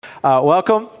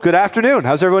Welcome. Good afternoon.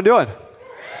 How's everyone doing?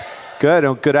 Good.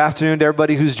 And good afternoon to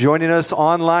everybody who's joining us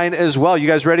online as well. You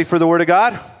guys ready for the Word of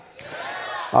God?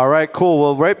 All right, cool.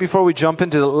 Well, right before we jump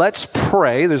into it, let's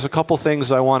pray. There's a couple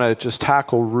things I want to just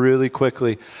tackle really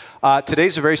quickly.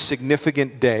 Today's a very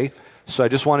significant day, so I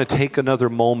just want to take another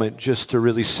moment just to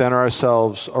really center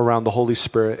ourselves around the Holy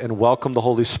Spirit and welcome the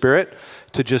Holy Spirit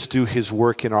to just do His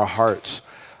work in our hearts.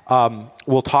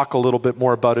 We'll talk a little bit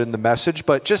more about it in the message,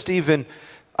 but just even,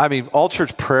 all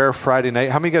church prayer Friday night.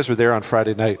 How many of you guys were there on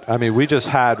Friday night? We just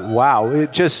had,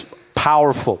 it just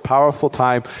powerful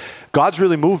time. God's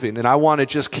really moving, and I want to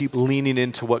just keep leaning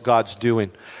into what God's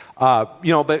doing.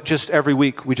 But just every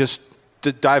week, we just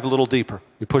dive a little deeper.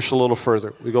 We push a little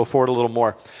further. We go forward a little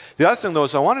more. The other thing, though,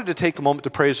 is I wanted to take a moment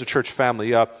to pray as a church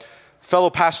family.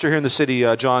 Fellow pastor here in the city,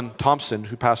 John Thompson,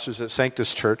 who pastors at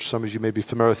Sanctus Church. Some of you may be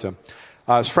familiar with him.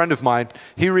 He's a friend of mine.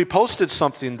 He reposted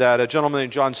something that a gentleman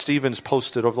named John Stevens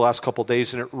posted over the last couple of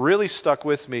days, and it really stuck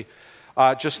with me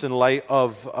just in light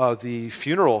of the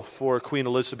funeral for Queen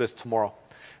Elizabeth tomorrow.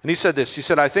 And he said this. He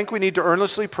said, "I think we need to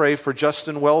earnestly pray for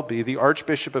Justin Welby, the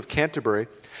Archbishop of Canterbury,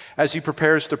 as he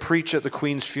prepares to preach at the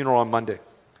Queen's funeral on Monday.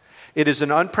 It is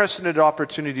an unprecedented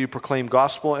opportunity to proclaim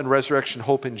gospel and resurrection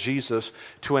hope in Jesus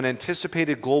to an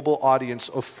anticipated global audience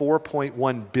of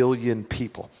 4.1 billion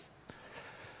people."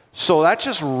 So that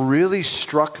just really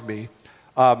struck me.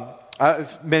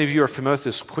 Many of you are familiar with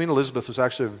this. Queen Elizabeth was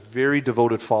actually a very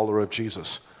devoted follower of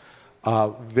Jesus.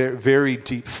 Very, very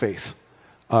deep faith.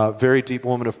 Very deep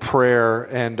woman of prayer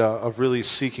and of really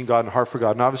seeking God and heart for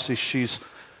God. And obviously she's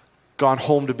gone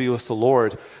home to be with the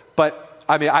Lord. But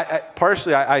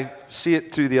I see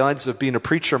it through the lens of being a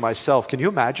preacher myself. Can you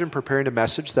imagine preparing a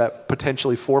message that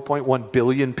potentially 4.1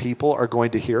 billion people are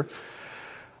going to hear?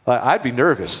 I'd be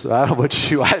nervous. I don't know about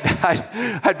you.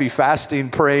 I'd be fasting,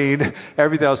 praying,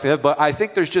 everything else. But I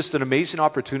think there's just an amazing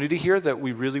opportunity here that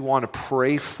we really want to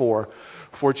pray for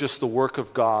just the work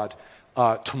of God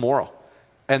tomorrow.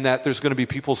 And that there's going to be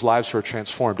people's lives who are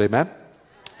transformed. Amen?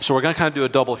 So we're going to kind of do a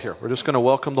double here. We're just going to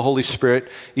welcome the Holy Spirit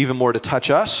even more to touch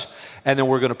us. And then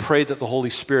we're going to pray that the Holy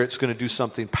Spirit's going to do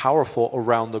something powerful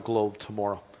around the globe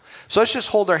tomorrow. So let's just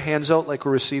hold our hands out like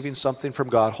we're receiving something from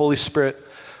God. Holy Spirit,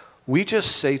 we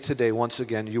just say today, once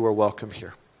again, you are welcome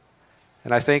here.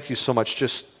 And I thank you so much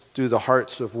just through the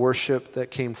hearts of worship that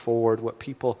came forward, what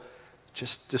people,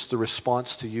 just the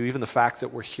response to you, even the fact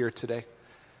that we're here today.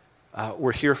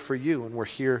 We're here for you, and we're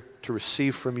here to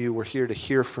receive from you. We're here to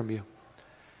hear from you.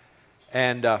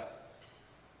 And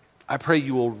I pray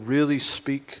you will really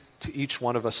speak to each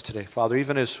one of us today. Father,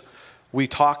 even as we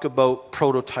talk about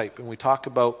prototype, and we talk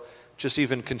about just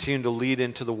even continuing to lead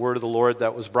into the word of the Lord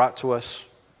that was brought to us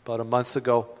about a month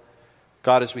ago.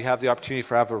 God, as we have the opportunity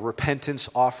to have a repentance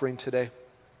offering today,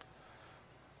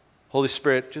 Holy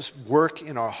Spirit, just work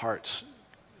in our hearts.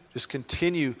 Just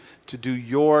continue to do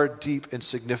your deep and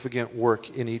significant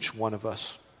work in each one of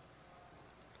us.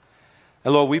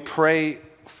 And Lord, we pray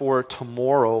for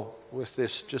tomorrow with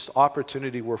this just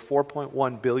opportunity where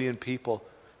 4.1 billion people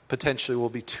potentially will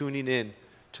be tuning in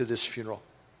to this funeral.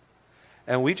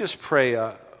 And we just pray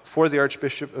for the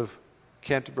Archbishop of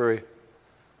Canterbury,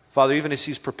 Father, even as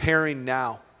he's preparing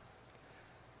now.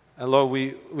 And Lord,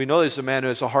 we know there's a man who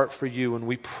has a heart for you, and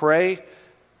we pray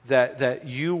that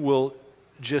you will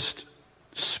just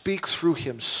speak through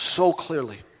him so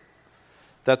clearly,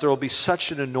 that there will be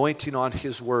such an anointing on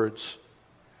his words,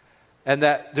 and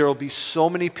that there will be so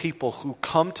many people who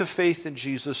come to faith in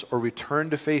Jesus or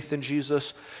return to faith in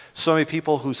Jesus, so many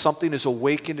people who something is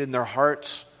awakened in their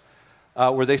hearts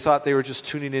where they thought they were just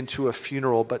tuning into a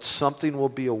funeral, but something will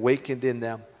be awakened in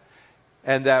them,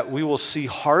 and that we will see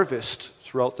harvest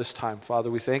throughout this time.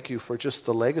 Father, we thank you for just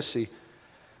the legacy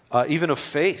even of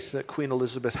faith that Queen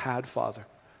Elizabeth had, Father.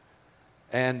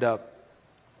 And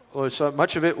Lord, so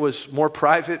much of it was more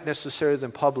private necessarily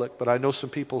than public, but I know some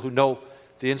people who know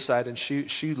the inside, and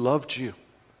she loved you.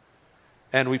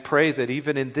 And we pray that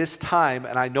even in this time,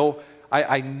 and I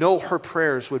know her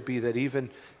prayers would be that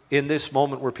even in this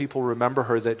moment where people remember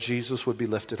her, that Jesus would be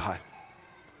lifted high.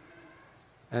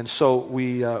 And so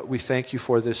we thank you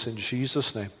for this in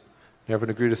Jesus' name.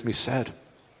 Everyone agreed with me said,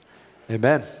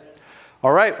 amen.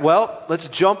 All right, well, let's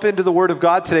jump into the Word of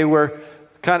God today. We're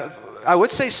kind of, I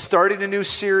would say, starting a new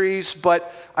series,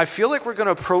 but I feel like we're going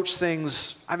to approach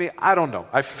things, I don't know.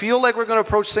 I feel like we're going to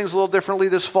approach things a little differently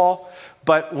this fall,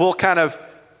 but we'll kind of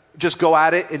just go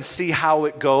at it and see how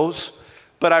it goes.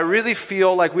 But I really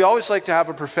feel like we always like to have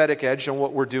a prophetic edge on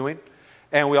what we're doing.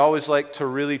 And we always like to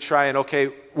really try and, okay,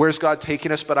 where's God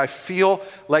taking us? But I feel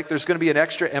like there's going to be an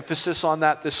extra emphasis on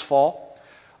that this fall.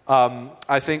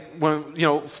 I think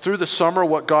through the summer,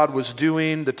 what God was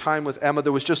doing, the time with Emma,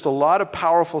 there was just a lot of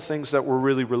powerful things that were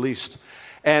really released.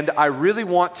 And I really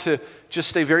want to just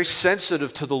stay very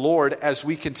sensitive to the Lord as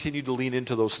we continue to lean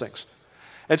into those things.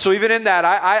 And so even in that,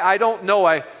 I don't know.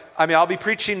 I'll be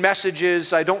preaching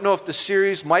messages. I don't know if the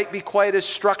series might be quite as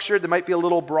structured. They might be a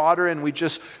little broader, and we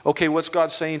just, what's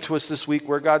God saying to us this week,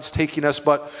 where God's taking us,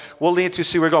 but we'll lean to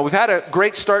see where we go. We've had a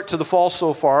great start to the fall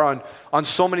so far on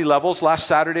so many levels. Last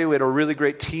Saturday, we had a really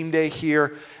great team day here,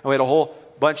 and we had a whole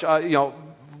bunch,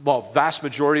 vast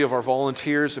majority of our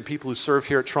volunteers and people who serve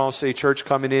here at Toronto City Church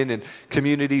coming in, and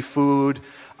community food,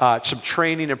 some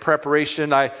training and preparation.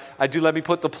 Let me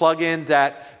put the plug in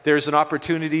that there's an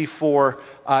opportunity for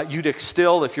you to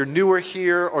still, if you're newer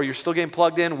here or you're still getting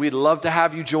plugged in, we'd love to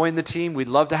have you join the team. We'd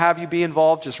love to have you be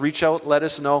involved. Just reach out, let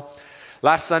us know.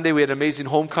 Last Sunday, we had an amazing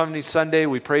homecoming Sunday.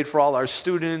 We prayed for all our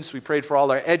students. We prayed for all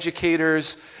our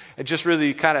educators, and just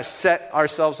really kind of set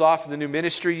ourselves off in the new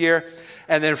ministry year.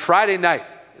 And then Friday night,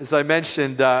 as I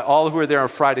mentioned, all who were there on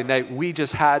Friday night, we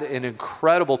just had an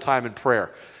incredible time in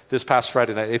prayer this past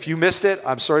Friday night. If you missed it,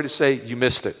 I'm sorry to say you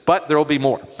missed it, but there will be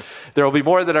more. There will be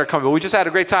more that are coming. But we just had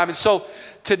a great time. And so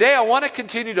today I want to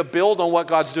continue to build on what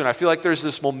God's doing. I feel like there's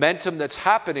this momentum that's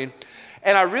happening.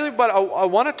 And I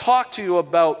want to talk to you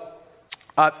about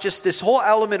just this whole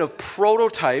element of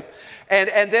prototype.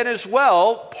 And then as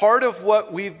well, part of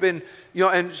what we've been,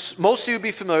 and most of you will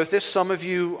be familiar with this. Some of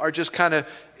you are just kind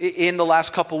of in the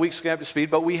last couple of weeks getting up to speed.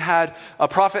 But we had a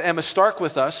prophet, Emma Stark,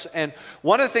 with us. And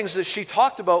one of the things that she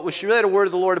talked about was she really had a word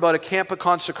of the Lord about a camp of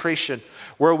consecration,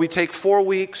 where we take 4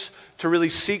 weeks to really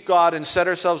seek God and set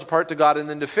ourselves apart to God. And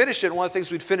then to finish it, one of the things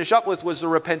we'd finish up with was the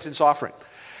repentance offering.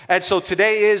 And so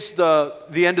today is the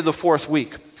end of the 4th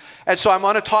week. And so I'm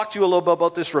going to talk to you a little bit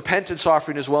about this repentance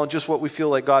offering as well, and just what we feel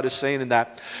like God is saying in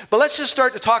that. But let's just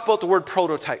start to talk about the word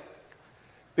prototype,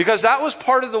 because that was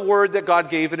part of the word that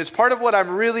God gave, and it's part of what I'm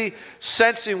really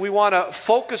sensing we want to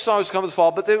focus on as it comes to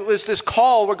fall. But there was this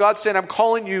call where God's saying, I'm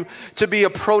calling you to be a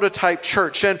prototype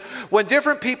church. And when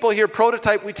different people hear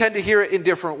prototype, we tend to hear it in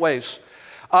different ways.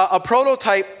 A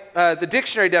prototype, the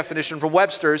dictionary definition from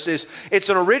Webster's is, it's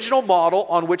an original model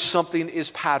on which something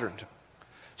is patterned.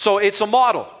 So it's a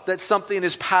model that something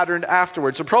is patterned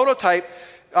afterwards. A prototype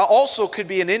also could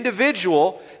be an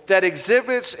individual that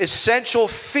exhibits essential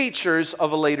features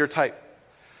of a later type.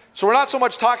 So we're not so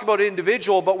much talking about an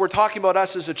individual, but we're talking about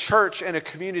us as a church and a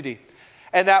community.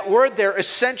 And that word there,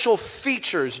 essential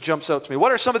features, jumps out to me.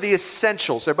 What are some of the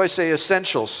essentials? Everybody say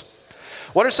essentials.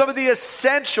 What are some of the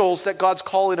essentials that God's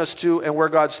calling us to and where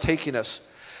God's taking us?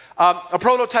 A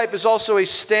prototype is also a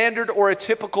standard or a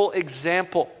typical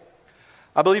example.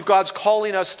 I believe God's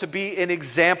calling us to be an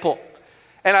example.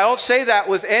 And I don't say that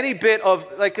with any bit of,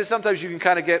 because sometimes you can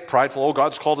kind of get prideful. Oh,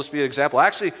 God's called us to be an example.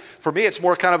 Actually, for me, it's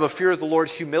more kind of a fear of the Lord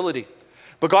humility.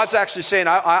 But God's actually saying,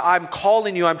 I'm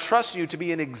calling you, I'm trusting you to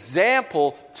be an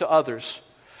example to others.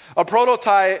 A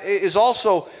prototype is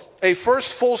also a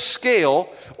first full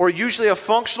scale, or usually a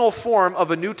functional form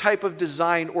of a new type of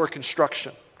design or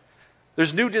construction.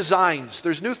 There's new designs,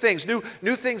 there's new things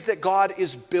that God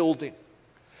is building.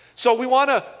 So we want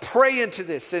to pray into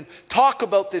this and talk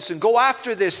about this and go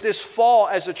after this fall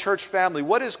as a church family.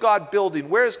 What is God building?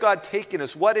 Where is God taking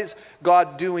us? What is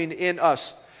God doing in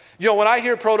us? When I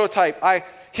hear prototype, I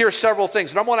hear several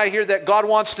things. Number one, I hear that God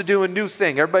wants to do a new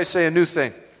thing. Everybody say a new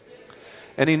thing.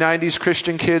 Any 90s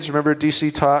Christian kids remember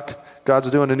DC Talk?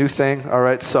 God's doing a new thing. All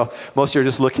right, so most of you are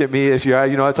just looking at me if you are,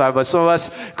 what I'm talking about. Some of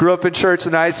us grew up in church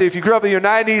in the 90s. If you grew up in your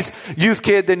 90s youth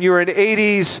kid, then you were an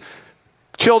 80s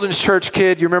children's church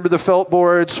kid. You remember the felt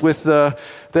boards with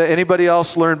anybody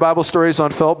else learn Bible stories on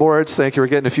felt boards? Thank you. We're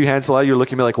getting a few hands. A lot of you are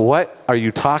looking at me like, what are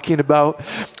you talking about?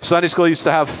 Sunday school used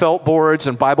to have felt boards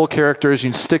and Bible characters.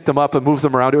 You'd stick them up and move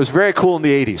them around. It was very cool in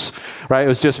the 80s, right? It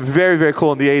was just very, very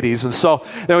cool in the 80s. And so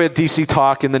then we had DC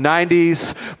Talk in the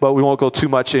 90s, but we won't go too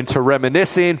much into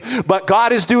reminiscing. But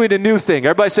God is doing a new thing.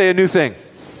 Everybody say a new thing.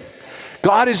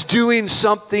 God is doing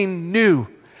something new.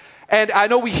 And I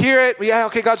know we hear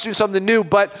it, God's doing something new,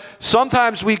 but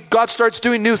sometimes God starts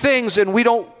doing new things and we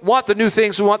don't want the new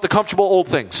things, we want the comfortable old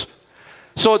things.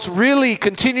 So it's really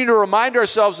continuing to remind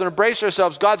ourselves and embrace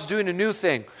ourselves, God's doing a new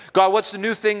thing. God, what's the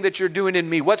new thing that you're doing in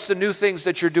me? What's the new things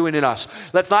that you're doing in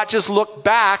us? Let's not just look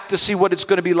back to see what it's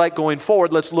going to be like going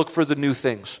forward. Let's look for the new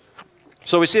things.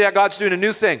 So we see that God's doing a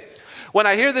new thing. When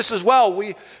I hear this as well,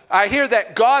 I hear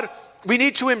that we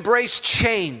need to embrace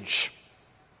change.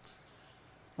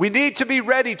 We need to be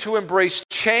ready to embrace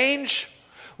change.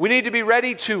 We need to be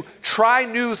ready to try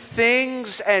new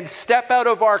things and step out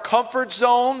of our comfort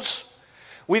zones.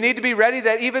 We need to be ready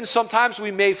that even sometimes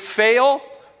we may fail,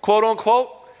 quote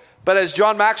unquote, but as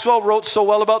John Maxwell wrote so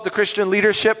well about, the Christian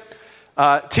leadership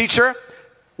teacher,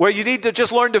 where you need to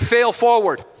just learn to fail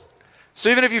forward. So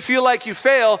even if you feel like you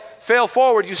fail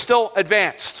forward, you still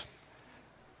advanced.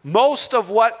 Most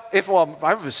of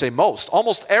I would say most,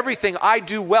 almost everything I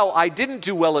do well, I didn't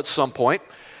do well at some point.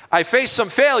 I faced some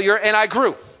failure and I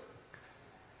grew.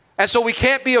 And so we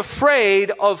can't be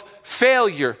afraid of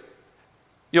failure,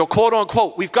 quote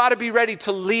unquote. We've got to be ready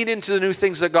to lean into the new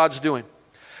things that God's doing.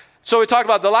 So we talked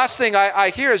about the last thing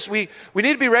I hear is we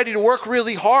need to be ready to work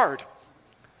really hard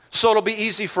so it'll be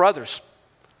easy for others.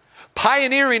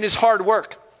 Pioneering is hard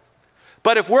work.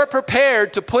 But if we're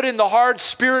prepared to put in the hard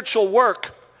spiritual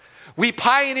work, we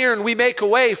pioneer and we make a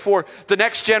way for the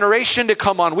next generation to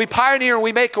come on. We pioneer and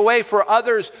we make a way for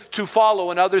others to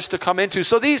follow and others to come into.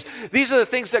 So these are the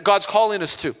things that God's calling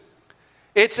us to.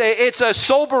 It's a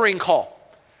sobering call,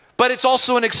 but it's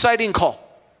also an exciting call.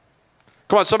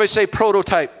 Come on, somebody say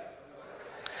prototype.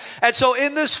 And so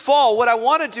in this fall, what I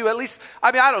want to do,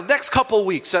 next couple of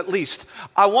weeks at least,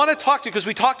 I want to talk to you, because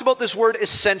we talked about this word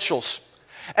essentials.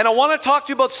 And I want to talk to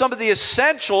you about some of the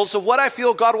essentials of what I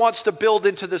feel God wants to build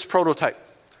into this prototype.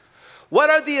 What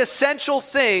are the essential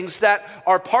things that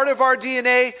are part of our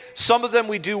DNA? Some of them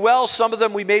we do well. Some of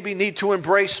them we maybe need to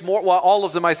embrace more. Well, all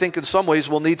of them I think in some ways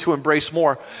we'll need to embrace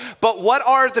more. But what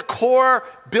are the core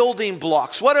building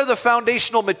blocks? What are the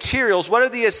foundational materials? What are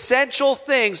the essential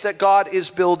things that God is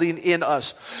building in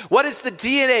us? What is the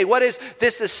DNA? What is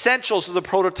this essentials of the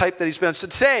prototype that he's building? So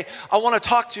today I want to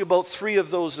talk to you about 3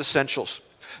 of those essentials.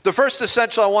 The first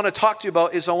essential I want to talk to you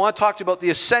about is the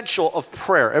essential of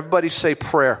prayer. Everybody say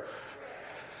prayer.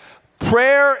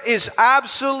 Prayer is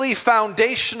absolutely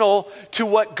foundational to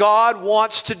what God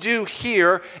wants to do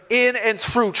here in and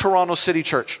through Toronto City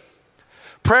Church.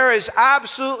 Prayer is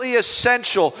absolutely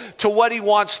essential to what he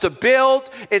wants to build.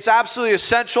 It's absolutely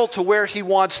essential to where he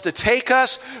wants to take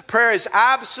us. Prayer is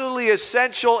absolutely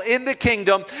essential in the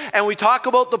kingdom. And we talk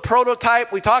about the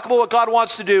prototype. We talk about what God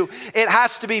wants to do. It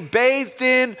has to be bathed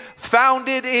in,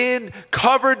 founded in,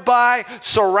 covered by,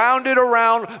 surrounded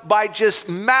around by just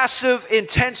massive,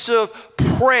 intensive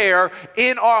prayer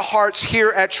in our hearts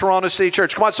here at Toronto City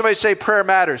Church. Come on, somebody say prayer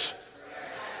matters.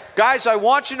 Guys, I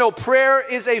want you to know prayer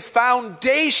is a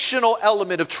foundational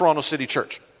element of Toronto City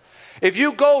Church. If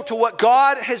you go to what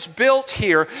God has built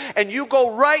here and you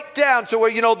go right down to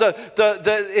where,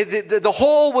 the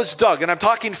hole was dug, and I'm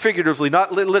talking figuratively,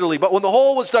 not literally, but when the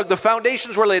hole was dug, the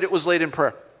foundations were laid, it was laid in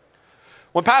prayer.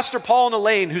 When Pastor Paul and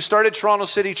Elaine, who started Toronto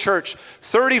City Church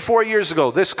 34 years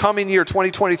ago, this coming year,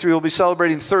 2023, will be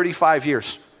celebrating 35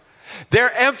 years.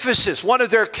 Their emphasis, one of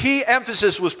their key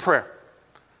emphasis was prayer.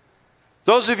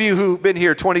 Those of you who've been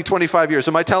here 20, 25 years,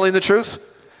 am I telling the truth?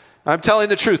 I'm telling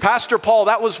the truth. Pastor Paul,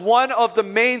 that was one of the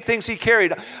main things he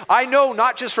carried. I know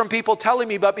not just from people telling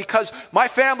me, but because my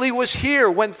family was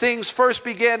here when things first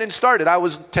began and started. I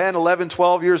was 10, 11,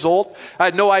 12 years old. I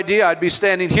had no idea I'd be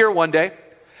standing here one day.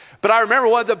 But I remember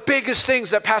one of the biggest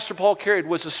things that Pastor Paul carried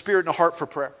was a spirit and a heart for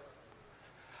prayer.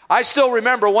 I still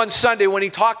remember one Sunday when he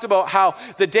talked about how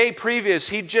the day previous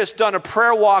he'd just done a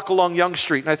prayer walk along Yonge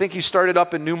Street. And I think he started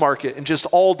up in Newmarket and just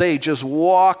all day just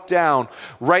walked down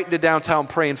right into downtown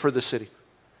praying for the city.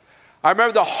 I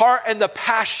remember the heart and the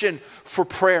passion for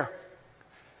prayer.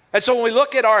 And so when we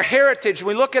look at our heritage,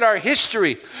 when we look at our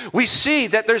history, we see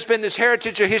that there's been this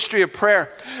heritage, a history of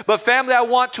prayer. But family, I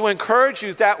want to encourage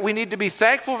you that we need to be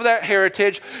thankful for that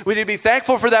heritage. We need to be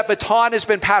thankful for that baton has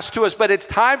been passed to us. But it's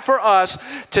time for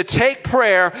us to take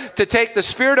prayer, to take the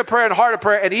spirit of prayer and heart of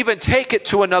prayer, and even take it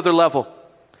to another level.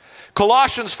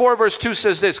 Colossians 4 verse 2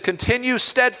 says this: continue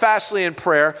steadfastly in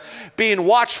prayer, being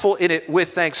watchful in it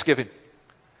with thanksgiving.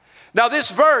 Now this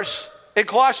verse in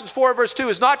Colossians 4 verse 2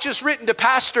 is not just written to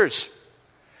pastors.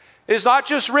 It is not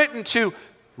just written to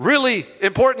really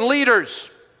important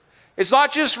leaders. It's not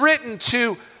just written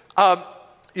to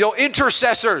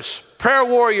intercessors, prayer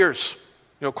warriors,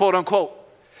 quote unquote.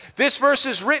 This verse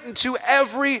is written to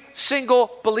every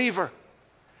single believer.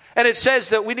 And it says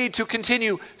that we need to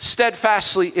continue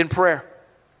steadfastly in prayer.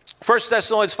 1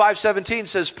 Thessalonians 5:17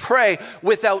 says, pray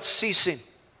without ceasing.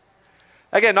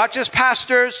 Again, not just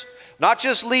pastors, not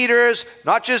just leaders,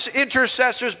 not just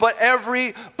intercessors, but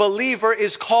every believer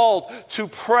is called to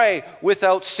pray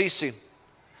without ceasing.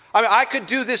 I could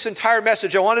do this entire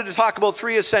message. I wanted to talk about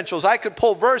 3 essentials. I could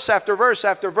pull verse after verse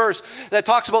after verse that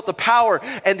talks about the power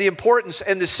and the importance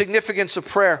and the significance of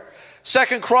prayer.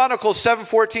 2 Chronicles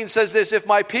 7:14 says this, if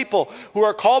my people who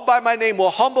are called by my name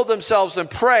will humble themselves and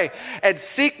pray and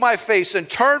seek my face and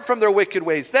turn from their wicked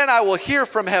ways, then I will hear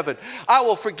from heaven. I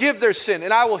will forgive their sin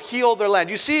and I will heal their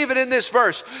land. You see, even in this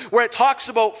verse where it talks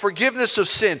about forgiveness of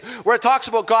sin, where it talks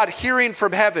about God hearing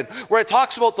from heaven, where it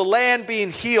talks about the land being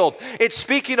healed, it's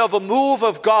speaking of a move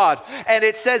of God. And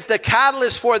it says the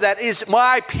catalyst for that is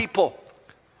my people.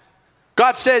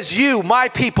 God says, you, my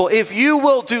people, if you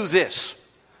will do this.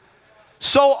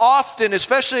 So often,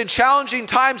 especially in challenging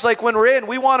times like when we're in,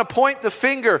 we want to point the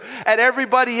finger at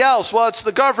everybody else. Well, it's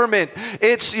the government,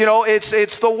 it's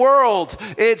the world,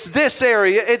 it's this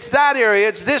area, it's that area,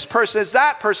 it's this person, it's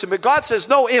that person. But God says,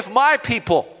 no, if my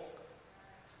people,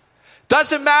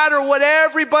 doesn't matter what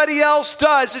everybody else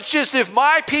does, it's just if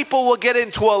my people will get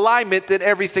into alignment, then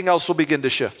everything else will begin to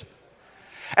shift.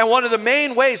 And one of the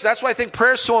main ways, that's why I think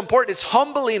prayer is so important, it's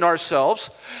humbling ourselves,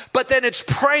 but then it's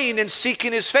praying and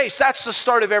seeking his face. That's the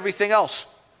start of everything else.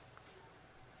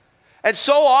 And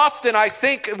so often I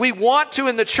think we want to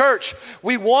in the church,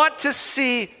 we want to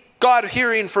see God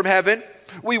hearing from heaven.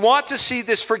 We want to see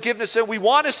this forgiveness and we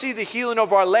want to see the healing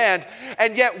of our land.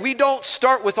 And yet we don't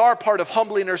start with our part of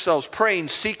humbling ourselves, praying,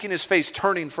 seeking his face,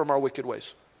 turning from our wicked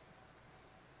ways.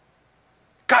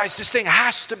 Guys, this thing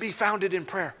has to be founded in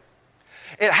prayer.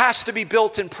 It has to be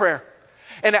built in prayer.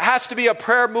 And it has to be a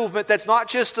prayer movement that's not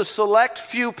just a select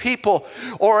few people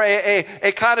or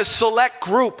a kind of select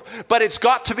group, but it's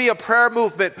got to be a prayer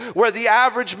movement where the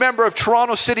average member of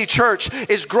Toronto City Church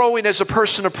is growing as a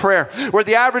person of prayer, where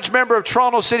the average member of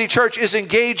Toronto City Church is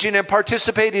engaging and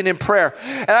participating in prayer.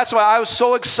 And that's why I was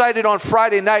so excited on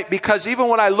Friday night, because even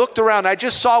when I looked around, I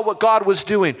just saw what God was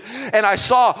doing. And I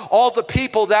saw all the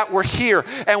people that were here.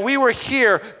 And we were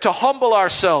here to humble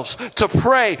ourselves, to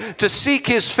pray, to seek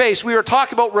his face. We were talking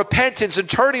about repentance and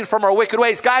turning from our wicked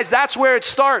ways. Guys, that's where it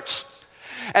starts.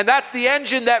 And that's the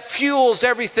engine that fuels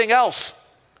everything else.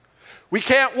 We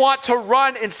can't want to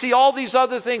run and see all these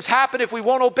other things happen if we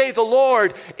won't obey the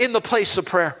Lord in the place of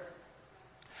prayer.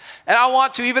 And I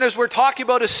want to, even as we're talking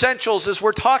about essentials, as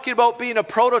we're talking about being a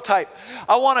prototype,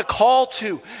 I want to call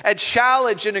to and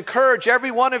challenge and encourage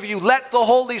every one of you, let the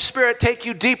Holy Spirit take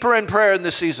you deeper in prayer in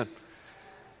this season.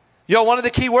 You know, one of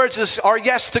the key words is our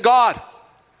yes to God.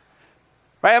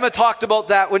 Right? Emma talked about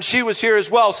that when she was here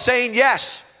as well, saying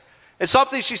yes. It's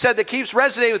something she said that keeps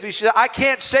resonating with me. She said, I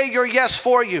can't say your yes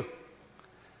for you.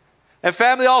 And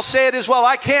family, all say it as well.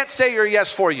 I can't say your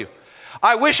yes for you.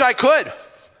 I wish I could.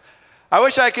 I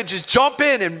wish I could just jump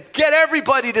in and get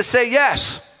everybody to say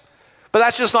yes. But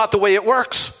that's just not the way it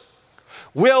works.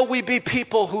 Will we be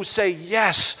people who say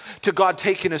yes to God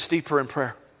taking us deeper in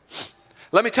prayer?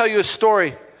 Let me tell you a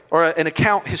story or an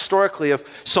account historically of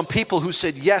some people who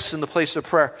said yes in the place of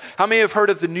prayer. How many have heard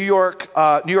of the New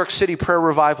York City prayer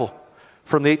revival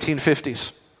from the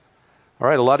 1850s? All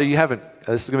right, a lot of you haven't.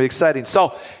 This is going to be exciting.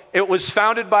 So it was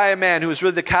founded by a man who was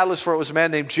really the catalyst for it. Was a man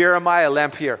named Jeremiah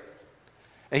Lampier.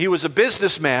 And he was a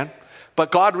businessman, but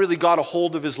God really got a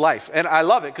hold of his life. And I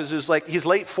love it because it was like his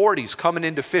late 40s coming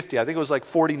into 50. I think it was like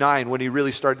 49 when he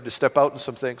really started to step out in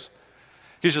some things.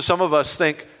 Because some of us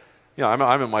think, you know,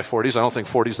 I'm in my 40s. I don't think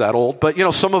 40's that old. But, you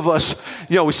know, some of us,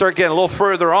 you know, we start getting a little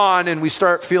further on and we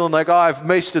start feeling like, oh, I've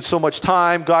wasted so much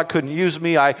time. God couldn't use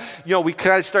me. We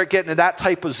kind of start getting in that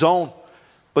type of zone.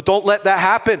 But don't let that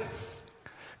happen.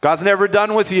 God's never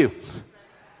done with you.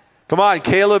 Come on,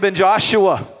 Caleb and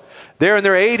Joshua. They're in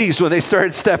their 80s when they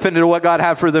started stepping into what God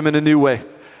had for them in a new way.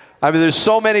 I mean, there's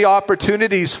so many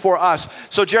opportunities for us.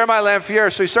 So Jeremiah Lampier,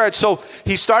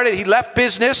 he left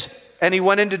business. And he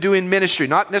went into doing ministry,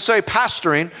 not necessarily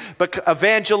pastoring, but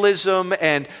evangelism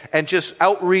and just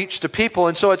outreach to people.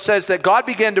 And so it says that God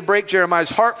began to break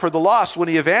Jeremiah's heart for the lost when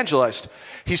he evangelized.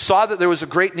 He saw that there was a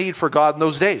great need for God in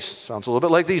those days. Sounds a little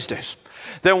bit like these days.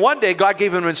 Then one day, God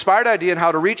gave him an inspired idea on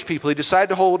how to reach people. He decided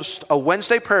to hold a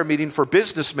Wednesday prayer meeting for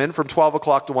businessmen from 12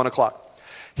 o'clock to 1 o'clock.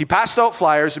 He passed out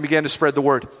flyers and began to spread the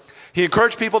word. He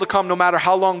encouraged people to come no matter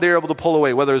how long they were able to pull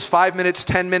away, whether it was 5 minutes,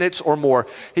 10 minutes, or more.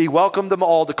 He welcomed them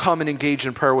all to come and engage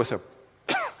in prayer with him.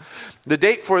 The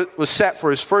date was set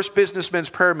for his first businessmen's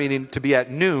prayer meeting to be at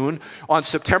noon on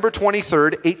September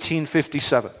 23rd,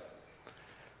 1857.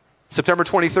 September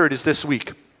 23rd is this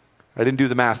week. I didn't do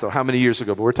the math, though, how many years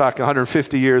ago, but we're talking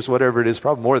 150 years, whatever it is,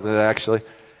 probably more than that, actually.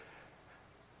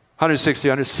 160,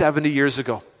 170 years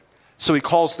ago. So he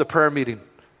calls the prayer meeting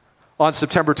on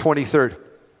September 23rd.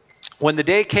 When the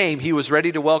day came, he was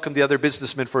ready to welcome the other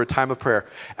businessmen for a time of prayer.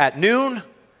 At noon,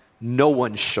 no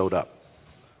one showed up.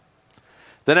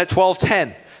 Then at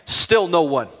 12:10, still no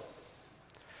one.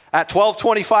 At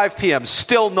 12:25 p.m.,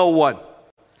 still no one.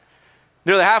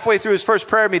 Nearly halfway through his first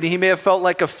prayer meeting, he may have felt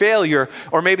like a failure,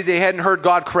 or maybe they hadn't heard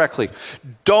God correctly.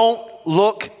 Don't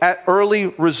look at early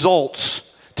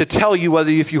results to tell you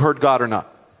whether if you heard God or not.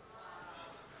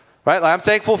 Right? Like, I'm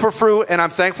thankful for fruit and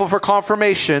I'm thankful for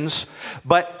confirmations,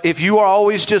 but if you are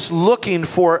always just looking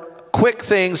for quick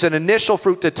things and initial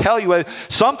fruit to tell you,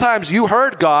 sometimes you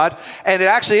heard God and it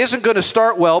actually isn't going to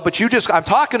start well, but I'm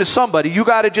talking to somebody, you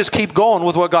got to just keep going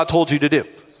with what God told you to do.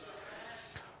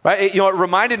 Right? It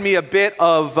reminded me a bit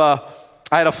of, I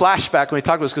had a flashback when we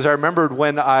talked about this, because I remembered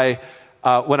when I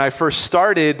first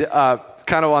started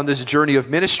kind of on this journey of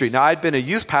ministry. Now, I'd been a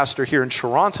youth pastor here in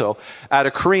Toronto at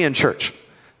a Korean church.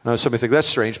 I know somebody think that's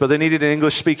strange, but they needed an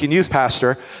English-speaking youth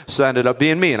pastor, so that ended up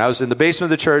being me. And I was in the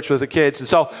basement of the church with the kids. And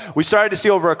so we started to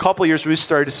see over a couple of years, we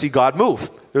started to see God move.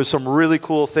 There was some really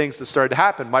cool things that started to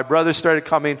happen. My brothers started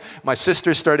coming. My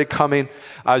sisters started coming.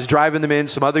 I was driving them in.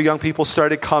 Some other young people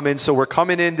started coming. So we're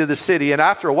coming into the city. And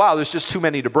after a while, there's just too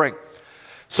many to bring.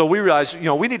 So we realized,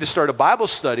 we need to start a Bible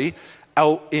study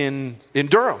out in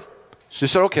Durham. So we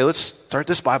said, okay, let's start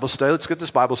this Bible study. Let's get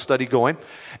this Bible study going.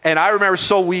 And I remember,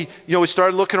 so we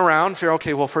started looking around, figured,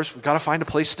 okay, well, first we've got to find a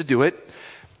place to do it.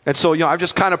 And so, I'm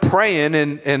just kind of praying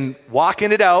and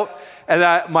walking it out.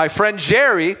 And my friend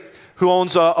Jerry, who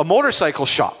owns a motorcycle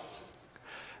shop.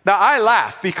 Now, I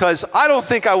laugh because I don't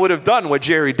think I would have done what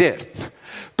Jerry did.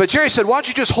 But Jerry said, why don't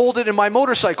you just hold it in my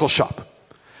motorcycle shop?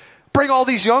 Bring all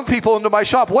these young people into my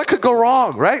shop. What could go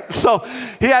wrong, right? So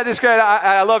he had this great,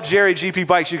 I love Jerry, GP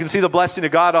Bikes. You can see the blessing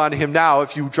of God on him now.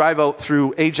 If you drive out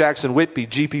through Ajax and Whitby,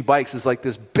 GP Bikes is like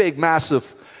this big,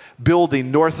 massive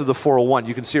building north of the 401.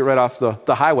 You can see it right off the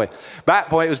highway. That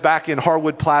point, it was back in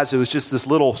Harwood Plaza. It was just this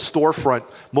little storefront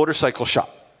motorcycle shop.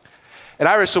 And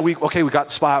I remember, so we got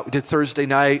the spot. We did Thursday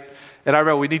night. And I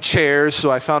remember we need chairs, so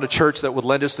I found a church that would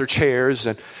lend us their chairs.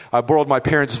 And I borrowed my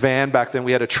parents' van. Back then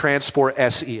we had a Transport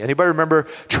SE. Anybody remember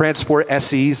Transport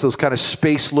SEs, those kind of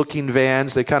space-looking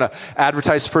vans? They kind of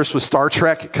advertised first with Star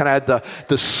Trek. It kind of had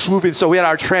the swooping. So we had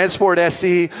our Transport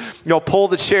SE,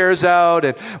 pulled the chairs out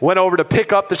and went over to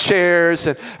pick up the chairs.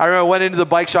 And I remember I went into the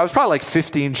bike shop. It was probably like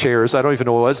 15 chairs. I don't even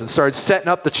know what it was. And started setting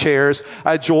up the chairs.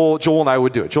 Joel and I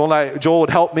would do it. Joel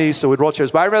would help me, so we'd roll chairs.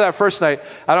 But I remember that first night,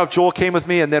 I don't know if Joel came with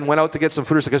me and then went out to get some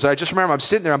food, because I just remember I'm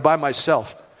sitting there, I'm by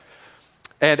myself.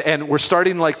 And we're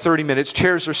starting in like 30 minutes,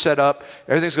 chairs are set up,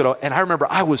 everything's going to, and I remember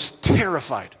I was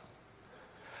terrified.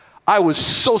 I was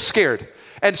so scared.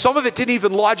 And some of it didn't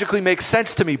even logically make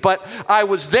sense to me, but I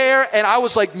was there and I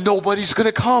was like, nobody's going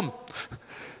to come.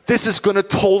 This is going to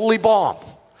totally bomb.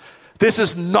 This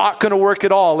is not going to work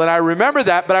at all. And I remember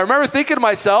that, but I remember thinking to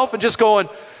myself and just going,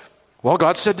 well,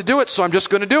 God said to do it, so I'm just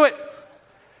going to do it.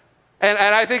 And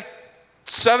I think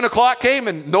 7 o'clock came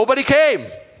and nobody came.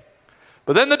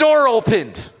 But then the door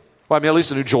opened. Well, at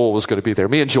least I knew Joel was going to be there,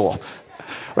 me and Joel,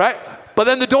 right? But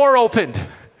then the door opened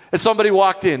and somebody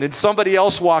walked in and somebody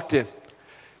else walked in.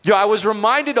 I was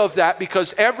reminded of that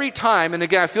because every time, and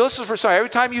again, I feel this is for some, every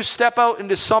time you step out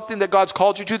into something that God's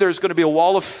called you to, there's going to be a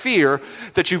wall of fear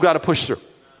that you've got to push through.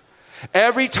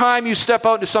 Every time you step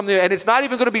out into something, and it's not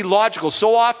even going to be logical.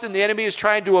 So often the enemy is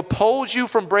trying to oppose you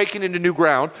from breaking into new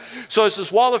ground. So it's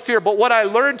this wall of fear. But what I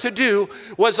learned to do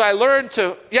was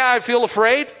I feel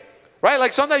afraid, right?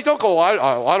 Like sometimes you don't go, I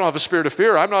don't have a spirit of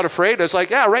fear. I'm not afraid. It's like,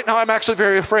 yeah, right now I'm actually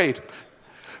very afraid.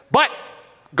 But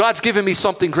God's given me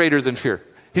something greater than fear.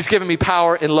 He's given me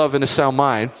power and love and a sound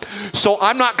mind. So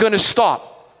I'm not going to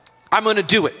stop. I'm going to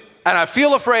do it. And I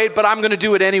feel afraid, but I'm going to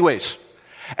do it anyways.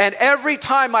 And every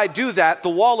time I do that, the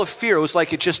wall of fear was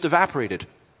like it just evaporated.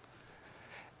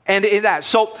 And in that,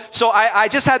 so I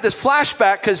just had this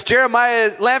flashback because Jeremiah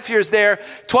Lamphere is there,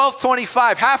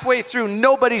 12:25, halfway through,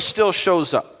 nobody still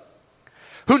shows up.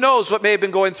 Who knows what may have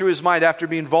been going through his mind after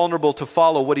being vulnerable to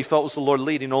follow what he felt was the Lord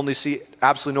leading, only see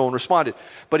absolutely no one responded.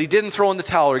 But he didn't throw in the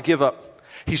towel or give up.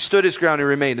 He stood his ground and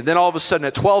remained. And then all of a sudden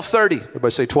at 12:30,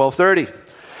 everybody say 12:30.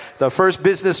 The first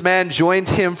businessman joined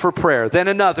him for prayer, then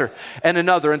another and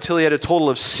another until he had a total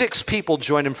of 6 people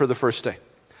join him for the first day.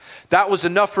 That was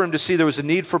enough for him to see there was a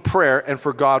need for prayer and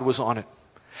for God was on it.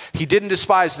 He didn't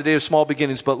despise the day of small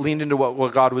beginnings, but leaned into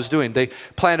what God was doing. They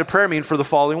planned a prayer meeting for the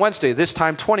following Wednesday. This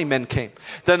time, 20 men came.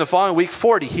 Then the following week,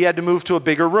 40. He had to move to a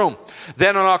bigger room.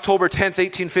 Then on October 10th,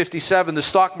 1857, the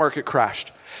stock market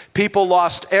crashed. People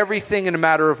lost everything in a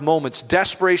matter of moments.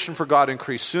 Desperation for God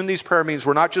increased. Soon these prayer meetings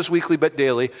were not just weekly but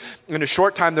daily. In a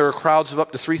short time, there were crowds of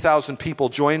up to 3,000 people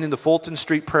joining the Fulton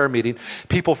Street prayer meeting.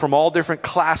 People from all different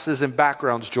classes and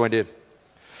backgrounds joined in.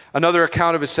 Another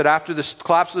account of it said after the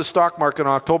collapse of the stock market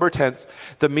on October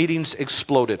 10th, the meetings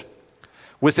exploded.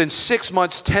 Within 6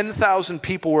 months, 10,000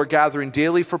 people were gathering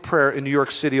daily for prayer in New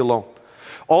York City alone.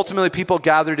 Ultimately, people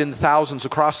gathered in thousands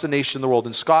across the nation and the world,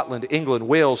 in Scotland, England,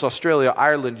 Wales, Australia,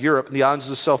 Ireland, Europe, and the islands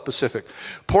of the South Pacific.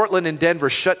 Portland and Denver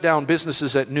shut down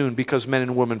businesses at noon because men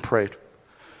and women prayed.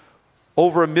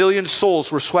 Over 1 million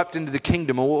souls were swept into the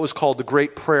kingdom in what was called the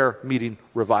Great Prayer Meeting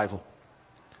Revival.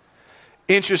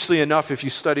 Interestingly enough, if you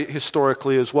study it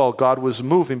historically as well, God was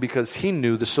moving because he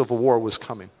knew the Civil War was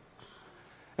coming.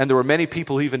 And there were many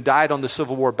people who even died on the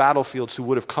Civil War battlefields who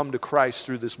would have come to Christ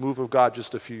through this move of God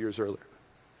just a few years earlier.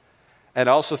 And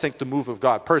I also think the move of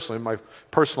God, personally, my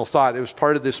personal thought, it was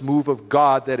part of this move of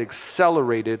God that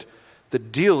accelerated the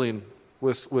dealing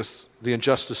with the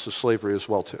injustice of slavery as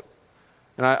well too.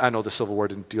 And I know the Civil War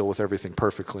didn't deal with everything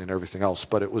perfectly and everything else,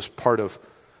 but it was part of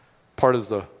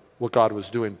what God was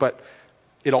doing. But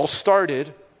it all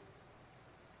started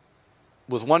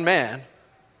with one man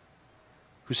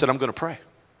who said, I'm going to pray.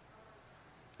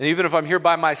 And even if I'm here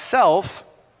by myself,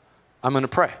 I'm going to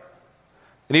pray.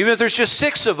 And even if there's just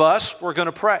 6 of us, we're going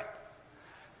to pray.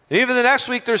 And even the next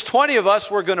week there's 20 of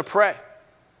us, we're going to pray.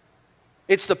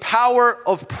 It's the power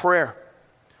of prayer.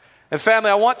 And family,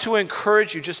 I want to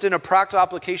encourage you, just in a practical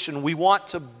application, we want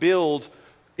to build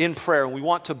in prayer, and we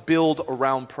want to build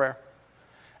around prayer.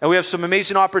 And we have some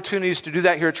amazing opportunities to do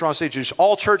that here at Toronto State Church.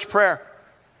 All church prayer.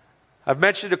 I've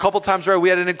mentioned it a couple times already. We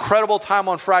had an incredible time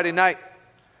on Friday night.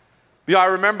 You know, I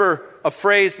remember a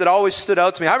phrase that always stood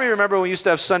out to me. How many remember when we used to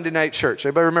have Sunday night church?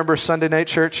 Anybody remember Sunday night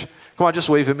church? Come on, just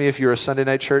wave at me if you're a Sunday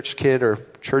night church kid or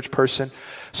church person.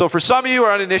 So for some of you who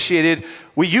are uninitiated,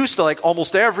 we used to, like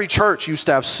almost every church used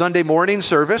to have Sunday morning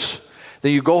service.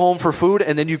 Then you go home for food,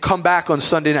 and then you come back on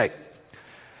Sunday night.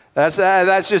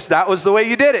 That was the way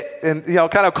you did it. And, you know,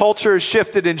 kind of culture has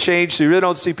shifted and changed, so you really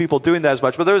don't see people doing that as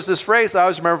much. But there was this phrase that I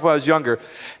always remember when I was younger.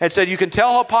 It said, you can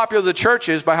tell how popular the church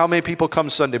is by how many people come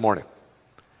Sunday morning.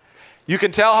 You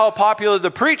can tell how popular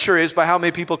the preacher is by how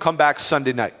many people come back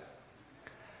Sunday night.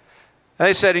 And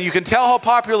they said, and you can tell how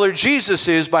popular Jesus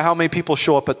is by how many people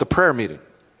show up at the prayer meeting.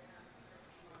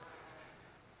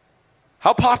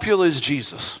 How popular is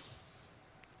Jesus?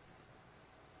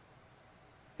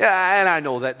 Yeah, and I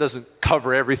know that doesn't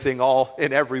cover everything all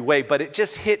in every way, but it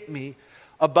just hit me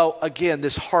about, again,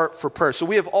 this heart for prayer. So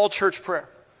we have all church prayer.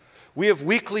 We have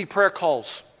weekly prayer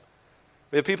calls.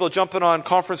 We have people jumping on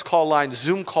conference call lines,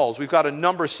 Zoom calls. We've got a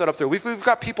number set up there. We've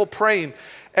got people praying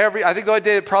I think the only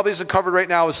day that probably isn't covered right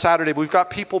now is Saturday, but we've got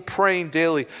people praying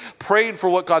daily, praying for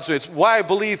what God's doing. It's why I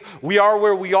believe we are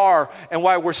where we are and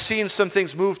why we're seeing some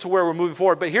things move to where we're moving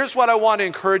forward. But here's what I want to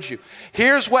encourage you.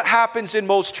 Here's what happens in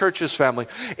most churches, family.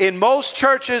 In most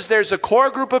churches, there's a core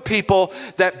group of people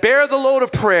that bear the load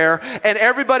of prayer, and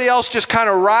everybody else just kind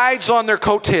of rides on their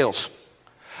coattails.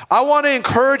 I want to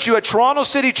encourage you at Toronto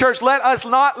City Church, let us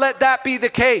not let that be the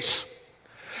case.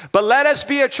 But let us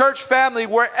be a church family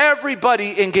where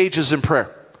everybody engages in prayer.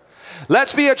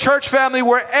 Let's be a church family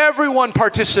where everyone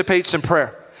participates in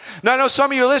prayer. Now, I know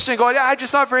some of you are listening going, yeah, I'm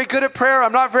just not very good at prayer.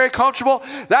 I'm not very comfortable.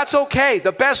 That's okay.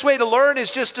 The best way to learn is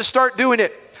just to start doing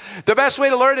it. The best way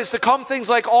to learn is to come things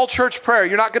like all church prayer.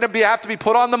 You're not going to have to be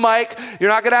put on the mic. You're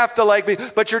not going to have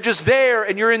to but you're just there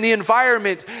and you're in the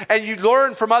environment and you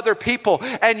learn from other people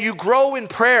and you grow in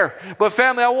prayer. But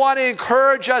family, I want to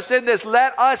encourage us in this.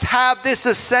 Let us have this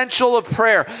essential of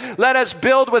prayer. Let us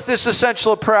build with this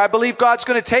essential of prayer. I believe God's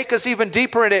going to take us even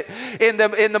deeper in it in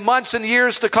the months and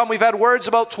years to come. We've had words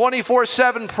about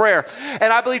 24/7 prayer.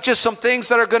 And I believe just some things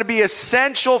that are going to be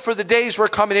essential for the days we're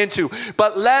coming into.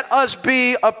 But let us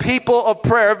be a people of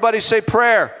prayer. Everybody say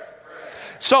prayer.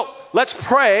 So let's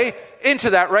pray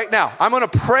into that right now. I'm going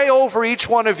to pray over each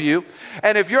one of you.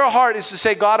 And if your heart is to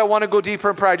say, God, I want to go deeper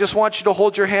in prayer, I just want you to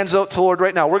hold your hands out to the Lord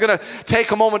right now. We're going to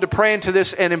take a moment to pray into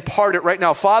this and impart it right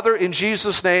now. Father, in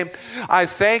Jesus' name, I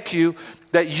thank you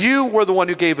that you were the one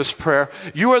who gave us prayer.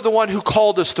 You are the one who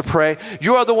called us to pray.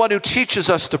 You are the one who teaches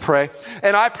us to pray.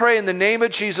 And I pray in the name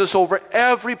of Jesus over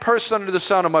every person under the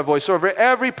sound of my voice, over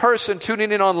every person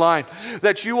tuning in online,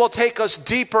 that you will take us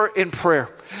deeper in prayer.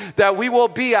 That we will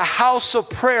be a house of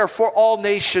prayer for all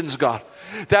nations, God.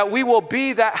 That we will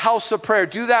be that house of prayer.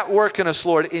 Do that work in us,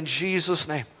 Lord, in Jesus'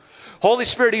 name. Holy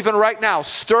Spirit, even right now,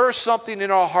 stir something in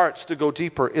our hearts to go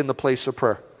deeper in the place of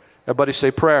prayer. Everybody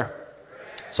say prayer.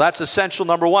 So that's essential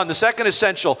number one. The second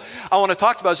essential I want to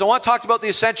talk about is I want to talk about the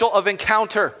essential of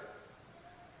encounter.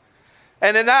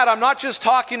 And in that, I'm not just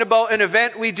talking about an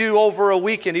event we do over a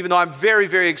weekend, even though I'm very,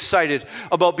 very excited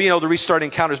about being able to restart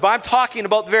encounters. But I'm talking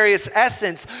about the various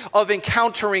essence of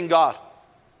encountering God.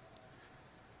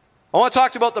 I want to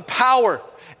talk about the power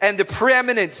and the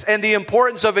preeminence and the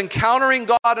importance of encountering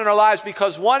God in our lives,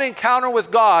 because one encounter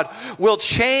with God will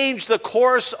change the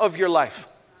course of your life.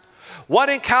 One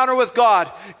encounter with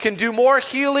God can do more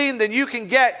healing than you can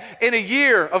get in a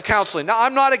year of counseling. Now,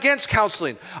 I'm not against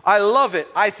counseling. I love it.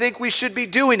 I think we should be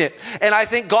doing it. And I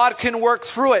think God can work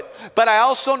through it. But I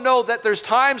also know that there's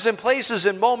times and places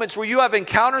and moments where you have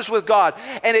encounters with God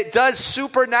and it does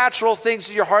supernatural things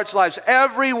in your heart's lives.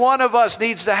 Every one of us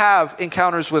needs to have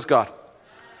encounters with God.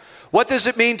 What does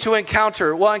it mean to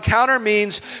encounter? Well, encounter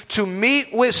means to meet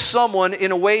with someone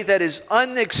in a way that is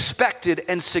unexpected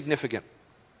and significant.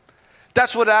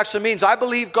 That's what it actually means. I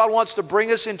believe God wants to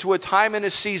bring us into a time and a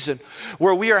season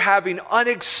where we are having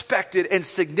unexpected and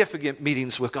significant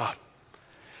meetings with God.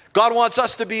 God wants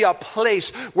us to be a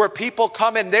place where people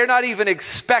come in, they're not even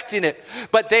expecting it,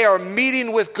 but they are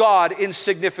meeting with God in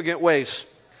significant ways.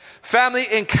 Family,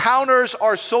 encounters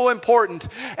are so important.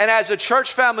 And as a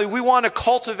church family, we want to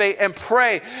cultivate and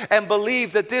pray and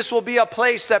believe that this will be a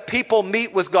place that people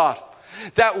meet with God.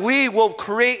 That we will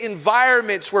create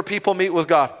environments where people meet with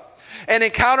God. An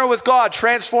encounter with God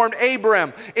transformed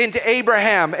Abram into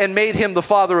Abraham and made him the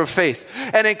father of faith.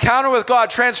 An encounter with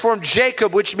God transformed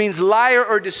Jacob, which means liar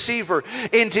or deceiver,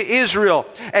 into Israel.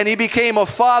 And he became a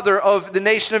father of the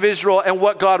nation of Israel and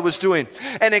what God was doing.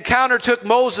 An encounter took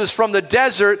Moses from the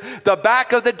desert, the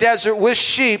back of the desert with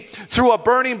sheep, through a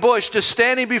burning bush to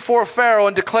standing before Pharaoh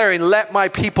and declaring, "Let my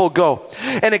people go."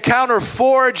 An encounter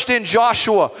forged in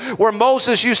Joshua, where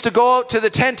Moses used to go out to the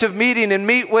tent of meeting and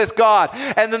meet with God.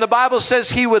 And then the Bible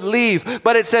says he would leave,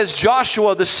 but it says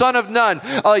Joshua, the son of Nun,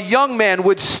 a young man,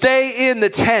 would stay in the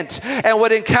tent and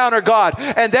would encounter God.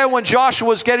 And then when Joshua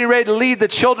was getting ready to lead the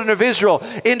children of Israel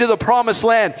into the promised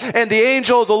land, and the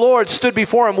angel of the Lord stood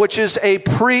before him, which is a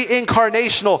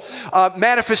pre-incarnational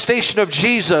manifestation of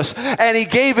Jesus, and he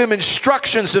gave him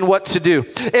instructions in what to do.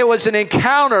 It was an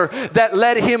encounter that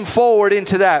led him forward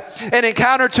into that. An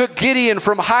encounter took Gideon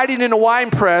from hiding in a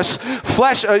wine press,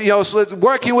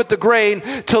 working with the grain,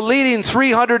 to leading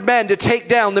 300 men to take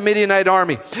down the Midianite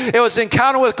army. It was an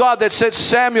encounter with God that set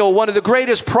Samuel, one of the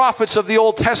greatest prophets of the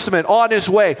Old Testament, on his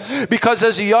way. Because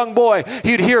as a young boy,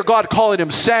 he'd hear God calling him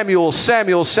Samuel,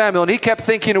 Samuel, Samuel. And he kept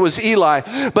thinking it was Eli.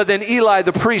 But then Eli,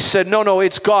 the priest, said, no,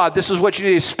 it's God. This is what you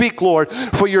need to speak, Lord,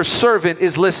 for your servant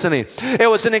is listening. It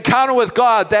was an encounter with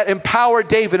God that empowered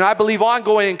David, and I believe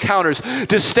ongoing encounters,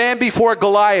 to stand before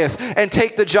Goliath and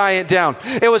take the giant down.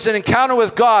 It was an encounter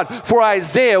with God for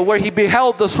Isaiah, where he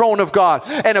beheld the throne of God,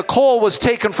 and a coal was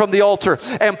taken from the altar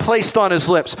and placed on his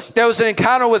lips. There was an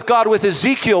encounter with God with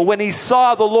Ezekiel when he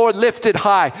saw the Lord lifted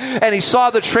high and he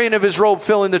saw the train of his robe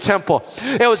filling the temple.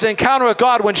 It was an encounter with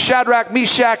God when Shadrach,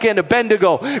 Meshach, and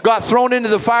Abednego got thrown into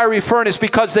the fiery furnace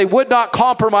because they would not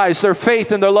compromise their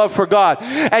faith and their love for God,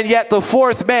 and yet the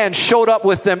fourth man showed up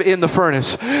with them in the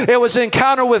furnace. It was an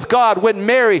encounter with God when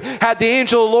Mary had the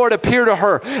angel of the Lord appear to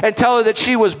her and tell her that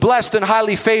she was blessed and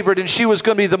highly favored and she was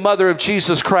going to be the mother of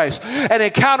Jesus Christ. An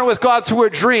encounter with God through a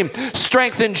dream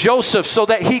strengthened Joseph so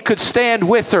that he could stand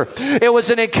with her. It was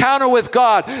an encounter with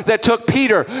God that took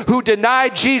Peter, who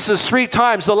denied Jesus 3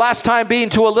 times, the last time being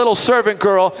to a little servant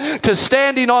girl, to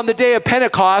standing on the day of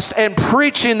Pentecost and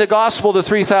preaching the gospel to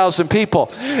 3,000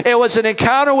 people. It was an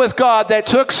encounter with God that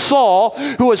took Saul,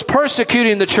 who was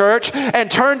persecuting the church, and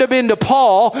turned him into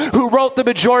Paul, who wrote the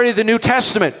majority of the New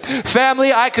Testament.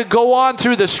 Family, I could go on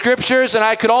through the scriptures and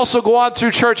I could also go on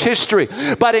through church history.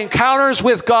 But encounters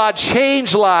with God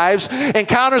change lives.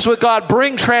 Encounters with God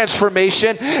bring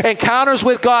transformation. Encounters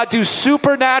with God do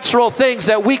supernatural things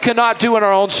that we cannot do in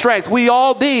our own strength. We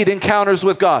all need encounters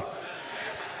with God.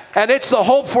 And it's the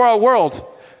hope for our world.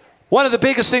 One of the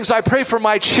biggest things I pray for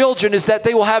my children is that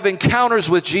they will have encounters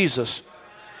with Jesus.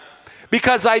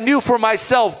 Because I knew for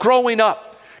myself growing up,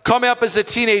 coming up as a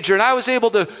teenager, and I was able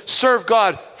to serve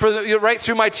God right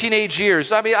through my teenage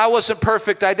years. I mean, I wasn't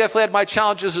perfect. I definitely had my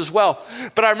challenges as well.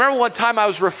 But I remember one time I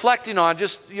was reflecting on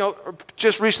just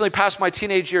recently past my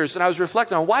teenage years, and I was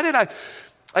reflecting on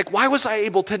why was I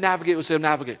able to navigate what I was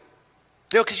navigate?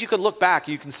 Because you can look back,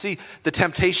 you can see the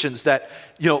temptations that,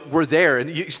 were there.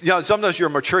 And, sometimes you're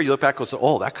mature, you look back and say,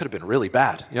 oh, that could have been really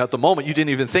bad. At the moment, you didn't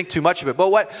even think too much of it. But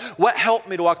what helped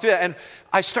me to walk through that? And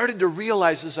I started to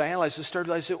realize as I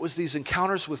analyzed it, was these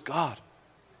encounters with God.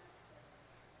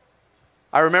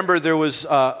 I remember there was,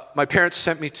 my parents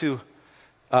sent me to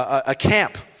a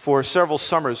camp for several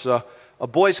summers, a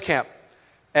boys' camp.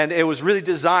 And it was really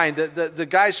designed, the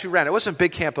guys who ran it wasn't a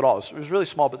big camp at all. It was really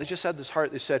small, but they just had this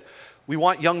heart. They said, we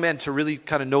want young men to really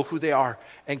kind of know who they are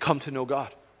and come to know God.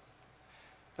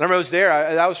 And I remember I was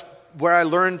there. That was where I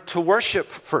learned to worship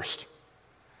first.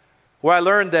 Where I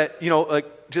learned that,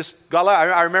 just got out.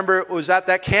 I remember it was at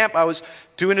that camp. I was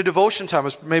doing a devotion time. I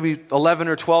was maybe 11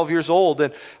 or 12 years old,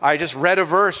 and I just read a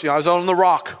verse. I was out on the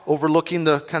rock overlooking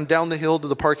the kind of down the hill to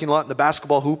the parking lot and the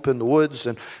basketball hoop in the woods,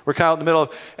 and we're kind of out in the middle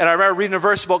of, and I remember reading a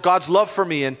verse about God's love for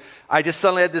me, and I just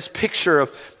suddenly had this picture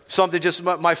of something just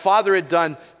my father had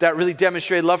done that really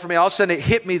demonstrated love for me. All of a sudden it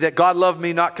hit me that God loved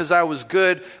me not because I was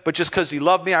good, but just because he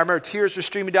loved me. I remember tears were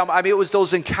streaming down. I mean, it was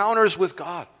those encounters with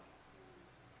God.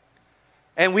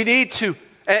 And we need to,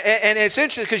 and it's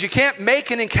interesting because you can't make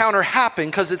an encounter happen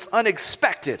because it's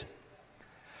unexpected.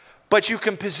 But you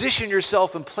can position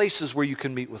yourself in places where you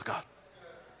can meet with God.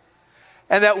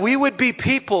 And that we would be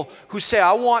people who say,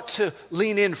 I want to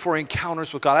lean in for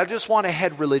encounters with God. I just want a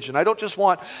head religion. I don't just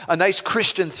want a nice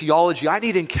Christian theology. I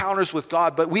need encounters with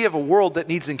God. But we have a world that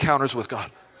needs encounters with God.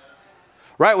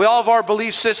 Right? We all have our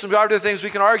belief systems. We all have other things. We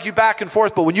can argue back and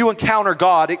forth. But when you encounter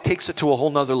God, it takes it to a whole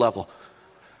nother level.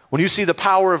 When you see the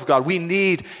power of God, we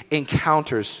need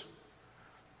encounters.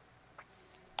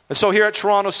 And so here at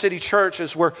Toronto City Church,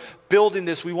 as we're building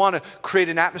this, we want to create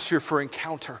an atmosphere for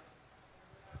encounter.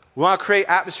 We want to create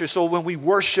atmosphere so when we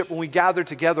worship, when we gather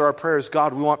together, our prayer is,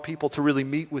 God, we want people to really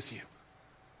meet with you.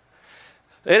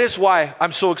 It is why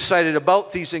I'm so excited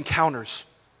about these encounters.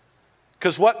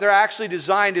 Because what they're actually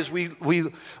designed is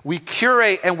we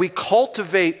curate and we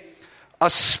cultivate a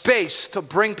space to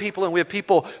bring people in. We have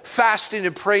people fasting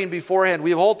and praying beforehand. We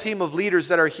have a whole team of leaders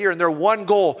that are here, and their one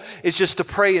goal is just to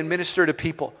pray and minister to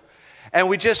people. And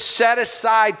we just set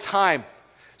aside time.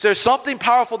 So there's something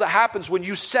powerful that happens when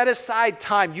you set aside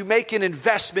time. You make an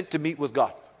investment to meet with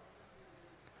God.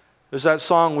 There's that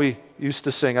song we used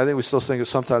to sing. I think we still sing it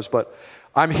sometimes, but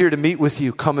I'm here to meet with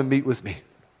you. Come and meet with me.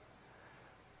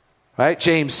 Right?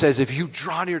 James says, if you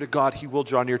draw near to God, he will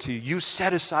draw near to you. You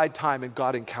set aside time and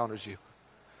God encounters you.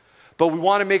 But we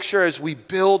want to make sure as we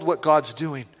build what God's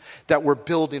doing, that we're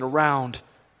building around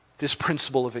this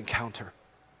principle of encounter.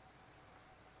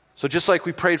 So just like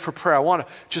we prayed for prayer, I want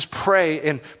to just pray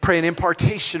an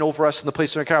impartation over us in the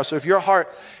place of encounter. So if your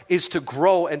heart is to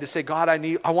grow and to say, God,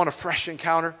 I want a fresh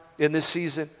encounter in this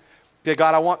season. Yeah,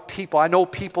 God, I want people. I know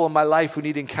people in my life who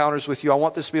need encounters with you. I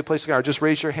want this to be a place of encounter. Just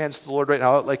raise your hands to the Lord right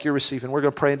now, like you're receiving. We're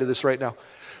going to pray into this right now.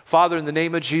 Father, in the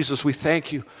name of Jesus, we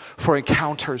thank you for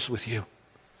encounters with you.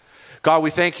 God,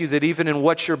 we thank you that even in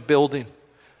what you're building,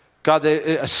 God,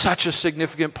 that such a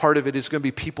significant part of it is going to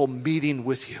be people meeting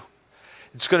with you.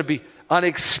 It's going to be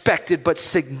unexpected but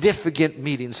significant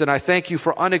meetings. And I thank you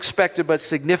for unexpected but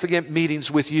significant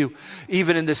meetings with you,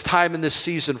 even in this time, in this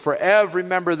season, for every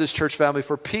member of this church family,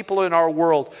 for people in our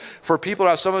world, for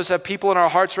people, some of us have people in our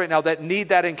hearts right now that need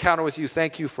that encounter with you.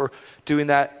 Thank you for doing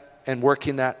that and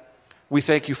working that. We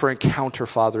thank you for encounter,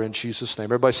 Father, in Jesus' name.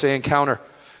 Everybody say encounter.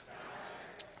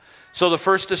 So the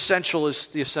first essential is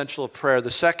the essential of prayer. The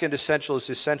second essential is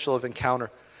the essential of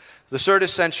encounter. The third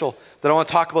essential that I want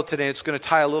to talk about today, it's going to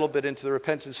tie a little bit into the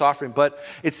repentance offering, but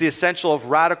it's the essential of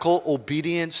radical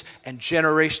obedience and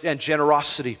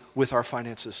generosity with our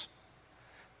finances.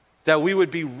 That we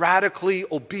would be radically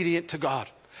obedient to God.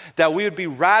 That we would be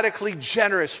radically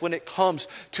generous when it comes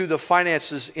to the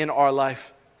finances in our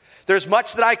life. There's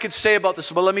much that I could say about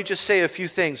this, but let me just say a few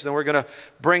things, then we're going to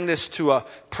bring this to a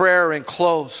prayer and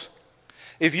close.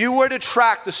 If you were to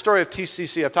track the story of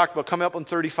TCC, I've talked about coming up on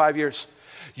 35 years,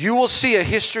 you will see a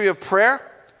history of prayer.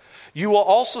 You will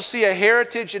also see a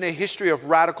heritage and a history of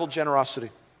radical generosity.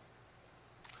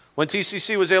 When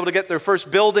TCC was able to get their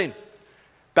first building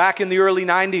back in the early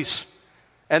 90s,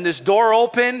 and this door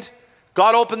opened,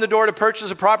 God opened the door to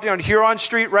purchase a property on Huron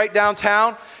Street right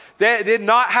downtown. They did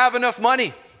not have enough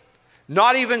money,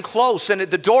 not even close, and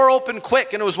the door opened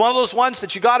quick, and it was one of those ones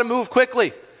that you got to move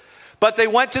quickly. But they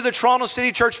went to the Toronto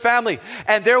City Church family,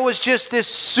 and there was just this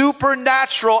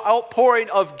supernatural outpouring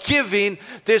of giving,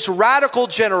 this radical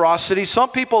generosity.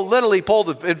 Some people literally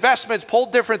pulled investments,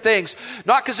 pulled different things,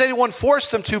 not because anyone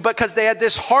forced them to, but because they had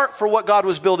this heart for what God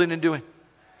was building and doing.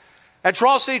 And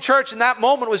Toronto City Church in that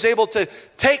moment was able to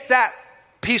take that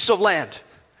piece of land.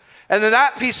 And then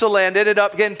that piece of land ended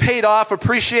up getting paid off,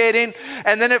 appreciating,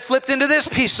 and then it flipped into this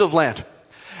piece of land.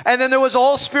 And then there was a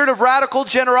whole spirit of radical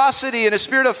generosity and a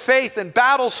spirit of faith and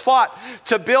battles fought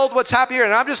to build what's happening here.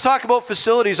 And I'm just talking about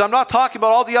facilities. I'm not talking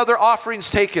about all the other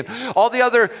offerings taken, all the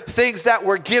other things that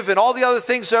were given, all the other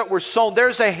things that were sown.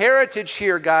 There's a heritage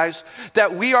here, guys,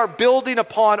 that we are building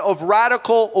upon of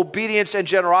radical obedience and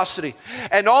generosity.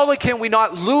 And not only can we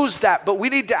not lose that, but we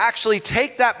need to actually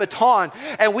take that baton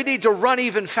and we need to run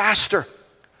even faster.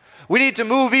 We need to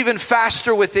move even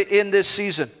faster with it in this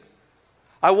season.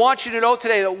 I want you to know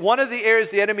today that one of the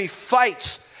areas the enemy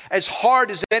fights as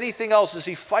hard as anything else is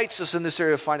he fights us in this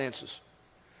area of finances.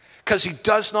 Because he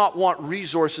does not want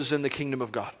resources in the kingdom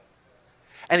of God.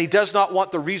 And he does not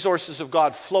want the resources of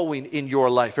God flowing in your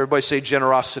life. Everybody say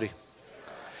generosity.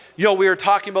 You know, we were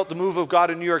talking about the move of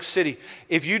God in New York City.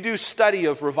 If you do study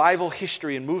of revival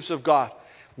history and moves of God,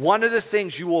 one of the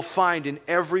things you will find in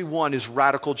every one is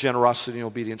radical generosity and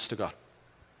obedience to God.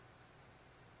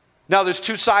 Now, there's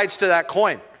two sides to that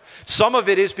coin. Some of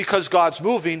it is because God's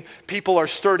moving, people are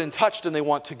stirred and touched and they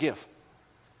want to give.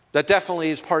 That definitely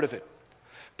is part of it.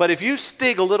 But if you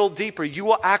dig a little deeper, you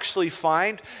will actually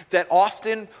find that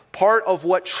often part of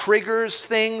what triggers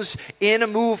things in a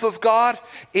move of God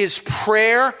is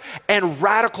prayer and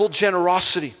radical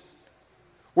generosity.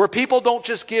 Where people don't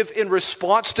just give in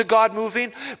response to God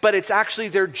moving, but it's actually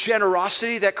their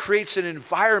generosity that creates an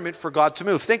environment for God to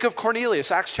move. Think of Cornelius,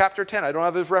 Acts chapter 10. I don't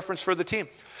have his reference for the team.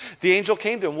 The angel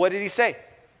came to him. What did he say?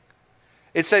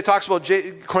 It talks about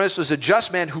Cornelius was a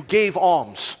just man who gave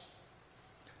alms.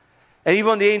 And even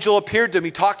when the angel appeared to him,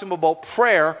 he talked to him about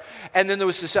prayer, and then there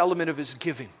was this element of his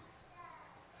giving.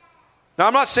 Now,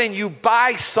 I'm not saying you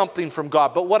buy something from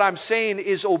God, but what I'm saying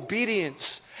is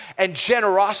obedience and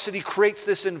generosity creates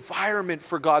this environment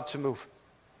for God to move.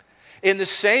 In the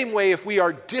same way, if we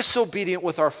are disobedient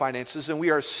with our finances and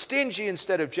we are stingy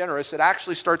instead of generous, it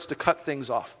actually starts to cut things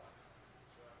off.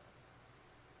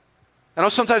 I know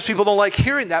sometimes people don't like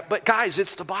hearing that, but guys,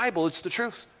 it's the Bible, it's the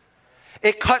truth.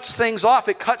 It cuts things off.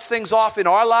 It cuts things off in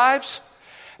our lives,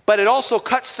 but it also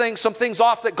cuts some things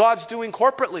off that God's doing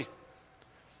corporately.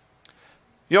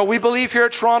 You know, we believe here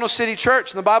at Toronto City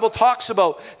Church, and the Bible talks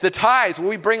about the tithe, where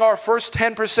we bring our first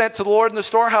 10% to the Lord in the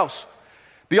storehouse.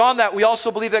 Beyond that, we also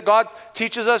believe that God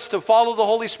teaches us to follow the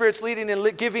Holy Spirit's leading in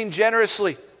giving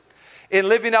generously, in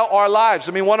living out our lives.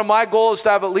 I mean, one of my goals is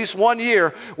to have at least 1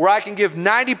 year where I can give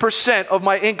 90% of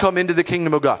my income into the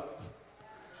kingdom of God.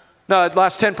 Now, the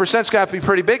last 10% is going to have to be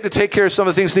pretty big to take care of some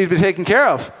of the things that need to be taken care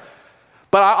of.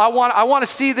 But I want to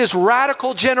see this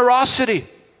radical generosity.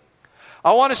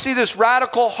 I want to see this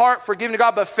radical heart for giving to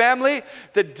God. But family,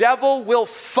 the devil will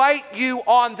fight you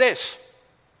on this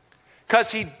because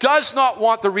he does not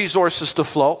want the resources to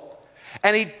flow,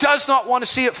 and he does not want to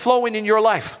see it flowing in your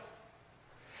life.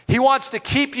 He wants to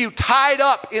keep you tied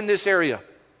up in this area.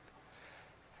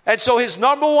 And so his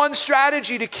number one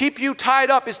strategy to keep you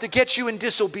tied up is to get you in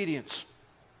disobedience.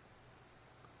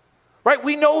 Right?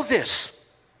 We know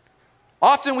this.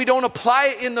 Often we don't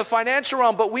apply it in the financial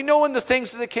realm, but we know in the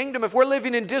things of the kingdom, if we're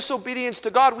living in disobedience to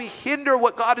God, we hinder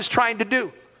what God is trying to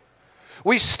do.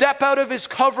 We step out of his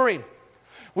covering.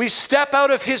 We step out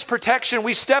of his protection.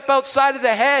 We step outside of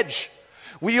the hedge.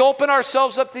 We open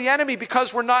ourselves up to the enemy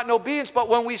because we're not in obedience. But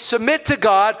when we submit to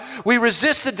God, we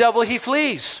resist the devil, he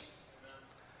flees.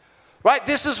 Right?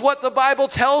 This is what the Bible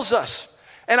tells us.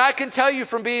 And I can tell you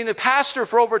from being a pastor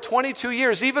for over 22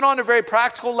 years, even on a very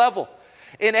practical level,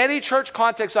 in any church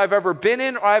context I've ever been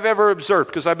in or I've ever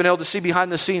observed, because I've been able to see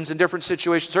behind the scenes in different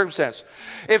situations, circumstances,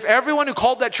 if everyone who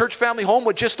called that church family home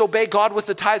would just obey God with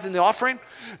the tithe and the offering,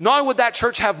 not only would that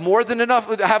church have more than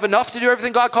enough, have enough to do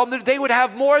everything God called them to do, they would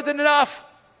have more than enough.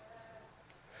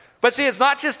 But see, it's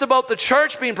not just about the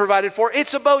church being provided for,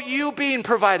 it's about you being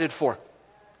provided for.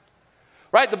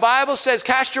 Right? The Bible says,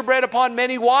 cast your bread upon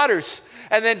many waters,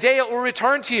 and then day it will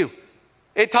return to you.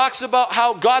 It talks about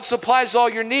how God supplies all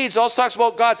your needs. It also talks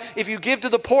about God, if you give to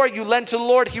the poor, you lend to the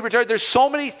Lord, he returns. There's so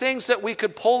many things that we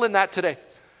could pull in that today.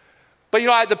 But you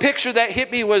know, the picture that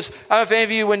hit me was, I don't know if any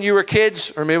of you when you were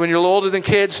kids, or maybe when you're a little older than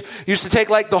kids, used to take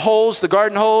like the hose, the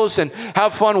garden hose, and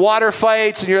have fun water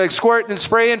fights, and you're like squirting and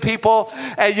spraying people.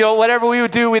 And you know, whatever we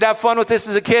would do, we'd have fun with this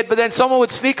as a kid. But then someone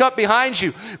would sneak up behind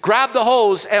you, grab the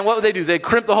hose, and what would they do? They'd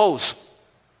crimp the hose.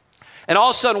 And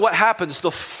all of a sudden, what happens?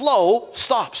 The flow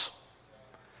stops.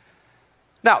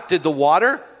 Now, did the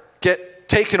water get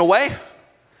taken away?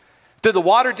 Did the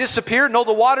water disappear? No,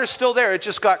 the water's still there. It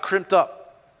just got crimped up.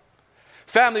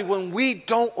 Family, when we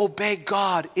don't obey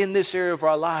God in this area of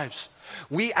our lives,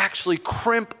 we actually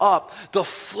crimp up the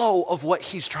flow of what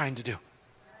he's trying to do.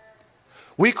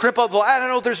 We crimp up, I don't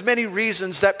know, there's many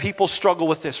reasons that people struggle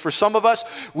with this. For some of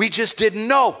us, we just didn't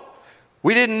know.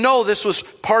 We didn't know this was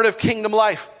part of kingdom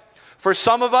life. For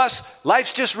some of us,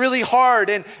 life's just really hard,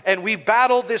 and we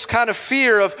battled this kind of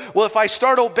fear of, well, if I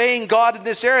start obeying God in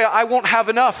this area, I won't have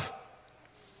enough.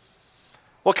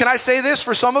 Well, can I say this?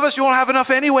 For some of us, you won't have enough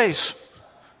anyways.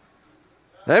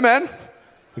 Amen.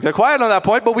 We got quiet on that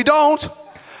point, but we don't.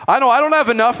 I know I don't have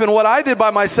enough in what I did by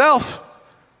myself.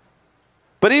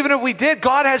 But even if we did,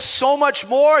 God has so much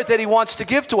more that he wants to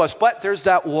give to us. But there's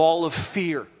that wall of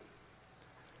fear.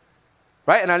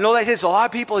 Right? And I know that hits a lot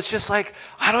of people. It's just like,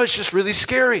 I know, it's just really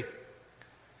scary.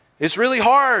 It's really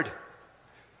hard.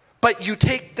 But you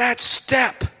take that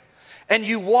step and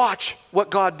you watch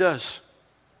what God does.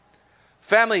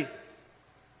 Family,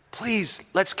 please,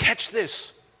 let's catch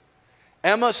this.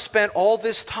 Emma spent all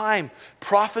this time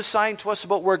prophesying to us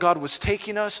about where God was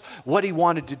taking us, what he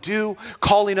wanted to do,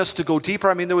 calling us to go deeper.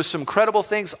 I mean, there was some incredible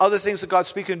things, other things that God's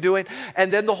speaking and doing.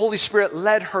 And then the Holy Spirit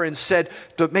led her and said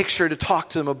to make sure to talk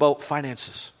to them about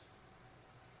finances.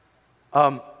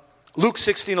 Luke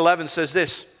 16:11 says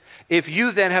this, if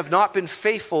you then have not been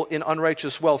faithful in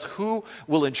unrighteous wealth, who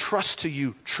will entrust to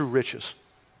you true riches?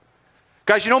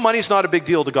 Guys, you know money's not a big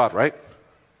deal to God, right?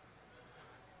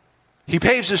 He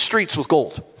paves his streets with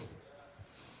gold.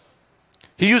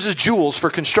 He uses jewels for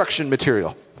construction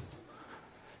material.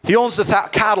 He owns the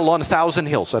cattle on 1,000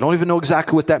 hills. I don't even know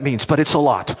exactly what that means, but it's a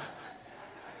lot.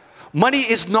 Money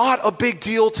is not a big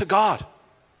deal to God.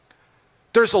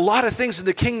 There's a lot of things in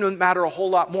the kingdom that matter a whole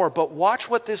lot more, but watch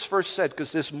what this verse said,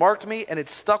 because this marked me and it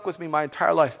stuck with me my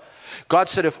entire life. God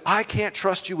said, if I can't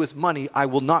trust you with money, I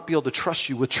will not be able to trust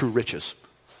you with true riches.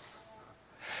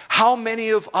 How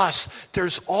many of us,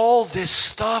 there's all this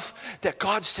stuff that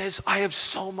God says, I have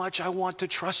so much I want to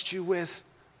trust you with,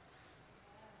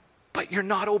 but you're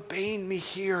not obeying me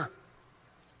here.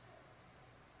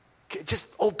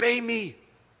 Just obey me.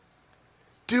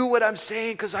 Do what I'm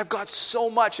saying, because I've got so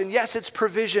much. And yes, it's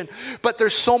provision, but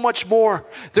there's so much more.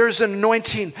 There's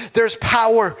anointing, there's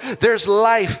power, there's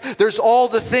life, there's all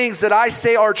the things that I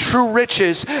say are true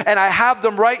riches, and I have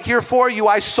them right here for you.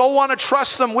 I so want to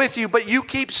trust them with you, but you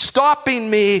keep stopping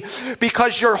me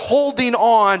because you're holding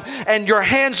on and your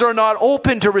hands are not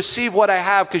open to receive what I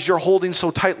have because you're holding so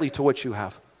tightly to what you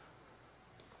have.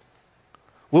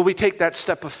 Will we take that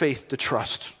step of faith to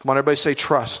trust? Come on, everybody say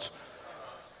trust.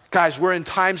 Guys, we're in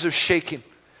times of shaking.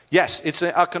 Yes, it's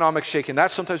an economic shaking.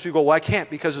 That's sometimes people go, well, I can't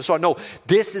because it's hard. No,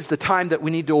 this is the time that we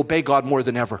need to obey God more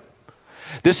than ever.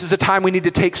 This is the time we need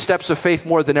to take steps of faith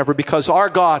more than ever, because our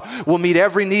God will meet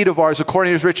every need of ours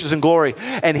according to his riches and glory.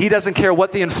 And he doesn't care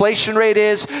what the inflation rate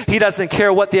is. He doesn't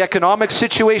care what the economic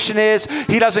situation is.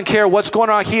 He doesn't care what's going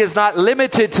on. He is not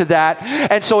limited to that.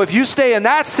 And so if you stay in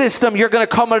that system, you're going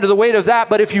to come under the weight of that.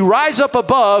 But if you rise up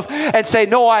above and say,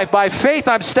 no, by faith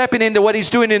I'm stepping into what he's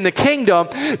doing in the kingdom,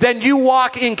 then you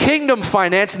walk in kingdom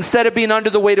finance instead of being under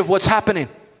the weight of what's happening.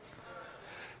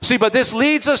 See, but this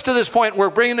leads us to this point. We're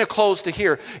bringing it close to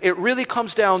here. It really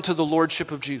comes down to the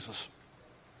lordship of Jesus.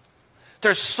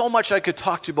 There's so much I could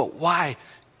talk to you about why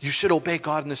you should obey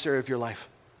God in this area of your life.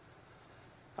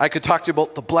 I could talk to you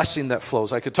about the blessing that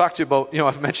flows. I could talk to you about,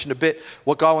 I've mentioned a bit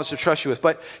what God wants to trust you with.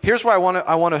 But here's why I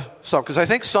want to stop, because I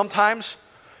think sometimes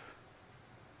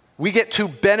we get too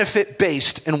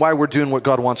benefit-based in why we're doing what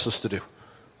God wants us to do.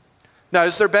 Now,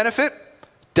 is there benefit?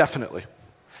 Definitely.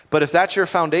 But if that's your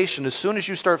foundation, as soon as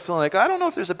you start feeling like, I don't know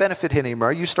if there's a benefit here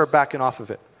anymore, you start backing off of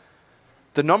it.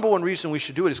 The number one reason we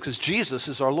should do it is because Jesus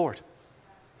is our Lord.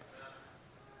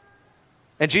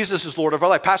 And Jesus is Lord of our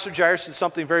life. Pastor Jairus said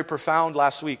something very profound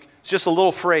last week. It's just a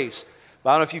little phrase. I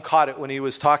don't know if you caught it when he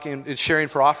was talking and sharing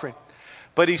for offering.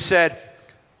 But he said,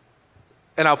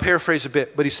 and I'll paraphrase a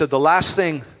bit, but he said, the last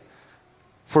thing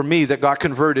for me that got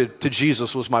converted to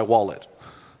Jesus was my wallet.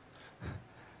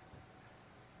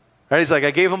 Right? He's like,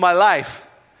 I gave him my life,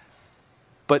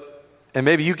 and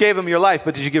maybe you gave him your life,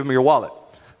 but did you give him your wallet?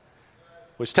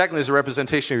 Which technically is a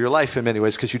representation of your life in many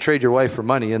ways, because you trade your wife for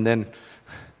money, and then,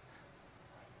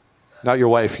 not your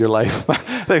wife, your life.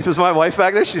 Thanks, was my wife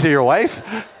back there? She said, your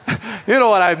wife? You know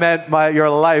what I meant, your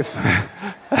life.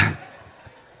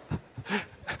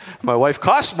 My wife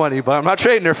costs money, but I'm not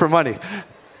trading her for money.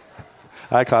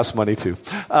 I cost money too.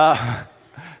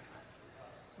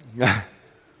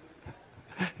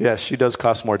 Yes, she does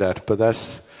cost more, Dad, but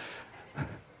that's...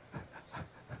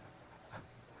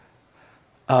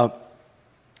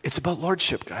 it's about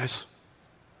lordship, guys.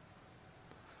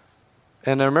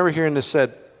 And I remember hearing this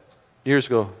said years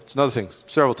ago. It's another thing,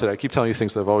 several today. I keep telling you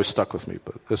things that have always stuck with me,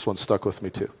 but this one stuck with me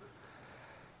too.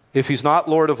 If he's not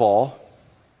Lord of all,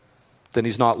 then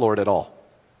he's not Lord at all.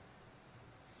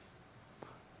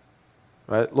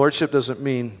 Right? Lordship doesn't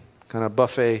mean kind of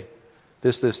buffet,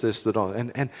 this, but all.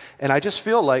 And I just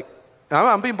feel like,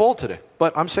 I'm being bold today,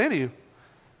 but I'm saying to you,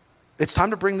 it's time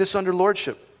to bring this under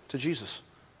lordship to Jesus.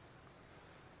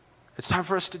 It's time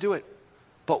for us to do it.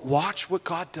 But watch what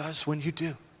God does when you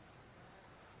do.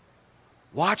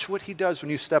 Watch what he does when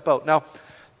you step out. Now,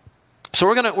 so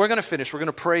we're gonna finish. We're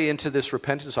gonna pray into this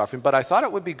repentance offering, but I thought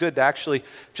it would be good to actually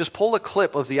just pull a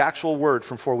clip of the actual word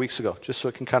from 4 weeks ago, just so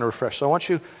it can kind of refresh. So I want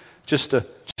you just to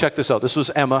check this out. This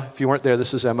was Emma. If you weren't there,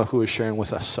 this is Emma who is sharing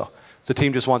with us. So the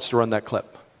team just wants to run that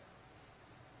clip.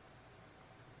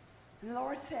 The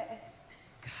Lord says,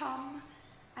 come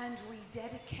and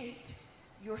rededicate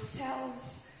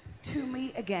yourselves to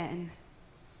me again.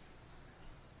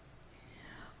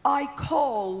 I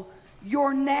call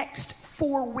your next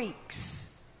 4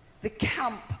 weeks the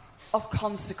camp of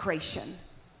consecration.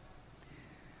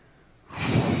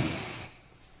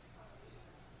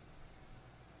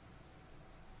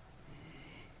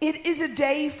 It is a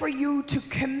day for you to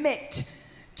commit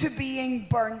to being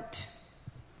burnt.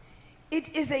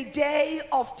 It is a day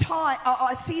of time,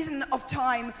 a season of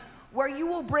time where you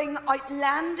will bring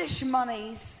outlandish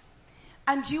monies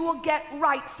and you will get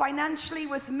right financially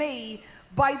with me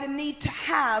by the need to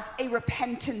have a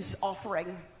repentance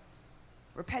offering.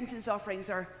 Repentance offerings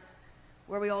are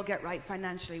where we all get right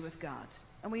financially with God.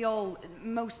 And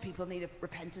most people need a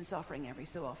repentance offering every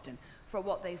so often for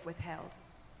what they've withheld.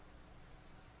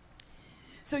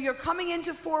 So you're coming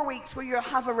into 4 weeks where you'll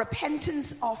have a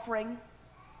repentance offering,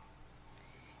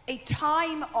 a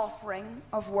time offering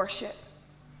of worship,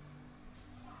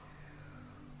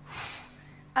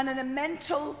 and a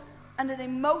mental and an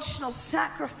emotional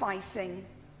sacrificing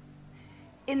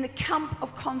in the camp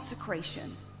of consecration.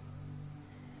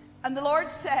 And the Lord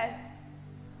says,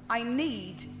 I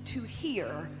need to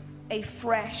hear a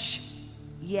fresh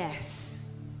yes.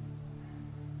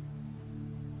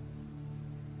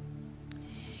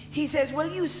 He says,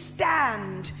 will you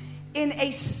stand in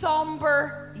a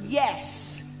somber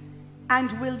yes,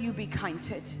 and will you be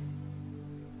counted?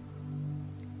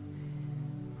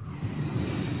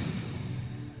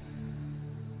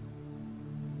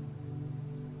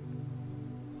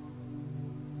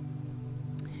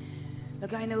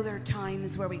 Look, I know there are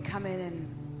times where we come in and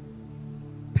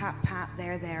pat,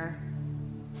 there.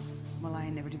 Well, I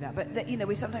never do that, but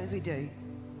sometimes we do.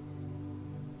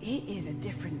 It is a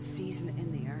different season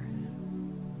in the earth.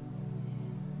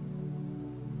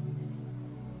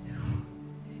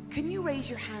 Can you raise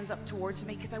your hands up towards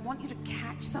me? Because I want you to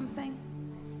catch something.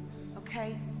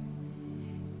 Okay?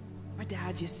 My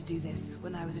dad used to do this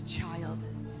when I was a child.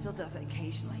 Still does it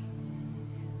occasionally.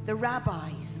 The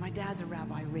rabbis, my dad's a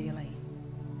rabbi really.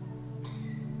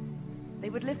 They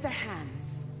would lift their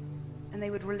hands and they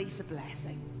would release a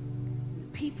blessing. And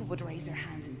the people would raise their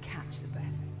hands and catch the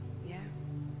blessing. Yeah?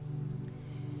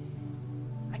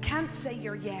 I can't say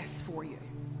your yes for you.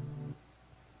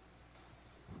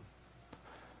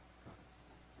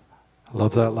 I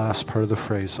love that last part of the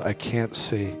phrase. I can't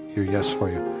say your yes for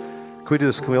you. Can we do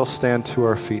this? Can we all stand to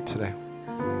our feet today?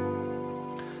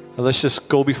 And let's just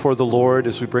go before the Lord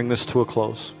as we bring this to a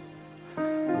close.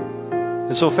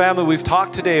 And so, family, we've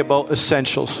talked today about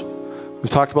essentials. We've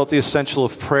talked about the essential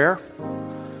of prayer.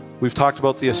 We've talked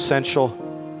about the essential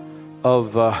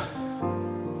of,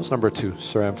 what's number 2?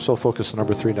 Sorry, I'm so focused on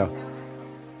number 3 now.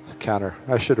 Counter.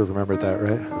 I should have remembered that,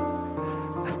 right?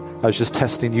 I was just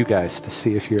testing you guys to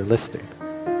see if you're listening.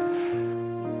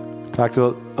 Talked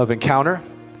about of encounter,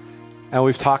 and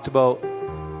we've talked about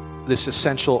this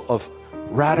essential of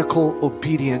radical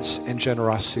obedience and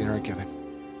generosity in our giving.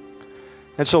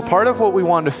 And so part of what we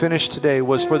wanted to finish today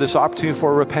was for this opportunity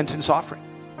for a repentance offering.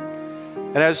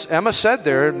 And as Emma said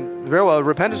there, very well, a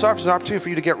repentance offering is an opportunity for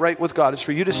you to get right with God. It's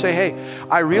for you to say, hey,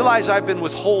 I realize I've been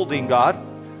withholding, God,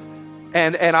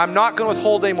 and I'm not going to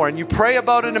withhold anymore. And you pray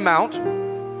about an amount.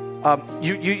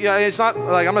 It's not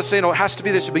like I'm not saying, it has to be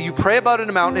this, but you pray about an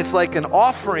amount. It's like an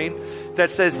offering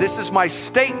that says, this is my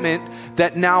statement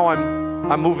that now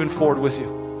I'm moving forward with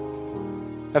you.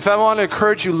 If I want to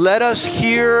encourage you, let us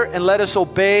hear and let us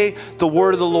obey the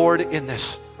word of the Lord in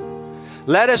this.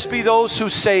 Let us be those who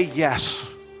say yes.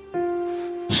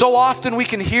 So often we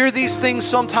can hear these things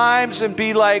sometimes and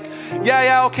be like,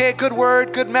 yeah, okay, good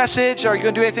word, good message. Are you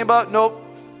going to do anything about it? Nope.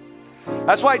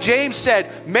 That's why James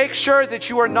said, make sure that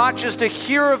you are not just a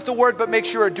hearer of the word, but make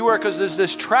sure you're a doer, because there's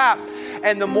this trap.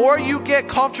 And the more you get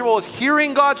comfortable with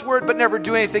hearing God's word but never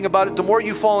do anything about it, the more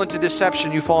you fall into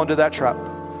deception, you fall into that trap.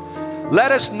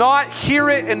 Let us not hear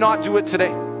it and not do it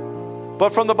today. But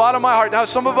from the bottom of my heart, now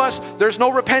some of us, there's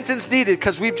no repentance needed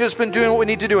because we've just been doing what we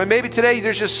need to do. And maybe today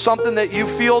there's just something that you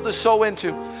feel to sow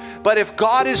into. But if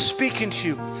God is speaking to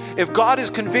you, if God is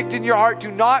convicting your heart,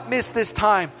 do not miss this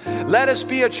time. Let us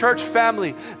be a church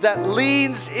family that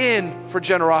leans in for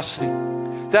generosity,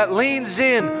 that leans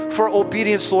in for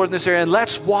obedience, Lord, in this area. And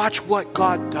let's watch what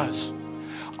God does.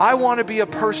 I want to be a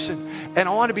person, and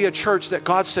I want to be a church that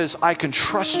God says, I can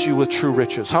trust you with true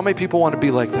riches. How many people want to be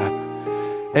like that?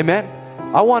 Amen?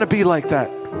 I want to be like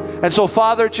that. And so,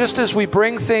 Father, just as we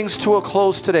bring things to a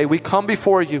close today, we come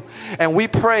before you and we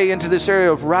pray into this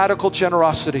area of radical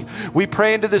generosity. We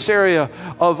pray into this area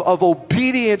of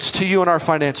obedience to you in our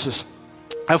finances.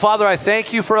 And Father, I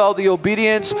thank you for all the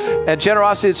obedience and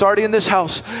generosity that's already in this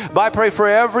house. But I pray for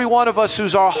every one of us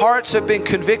whose our hearts have been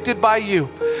convicted by you,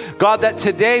 God, that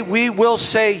today we will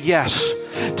say yes.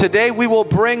 Today we will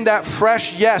bring that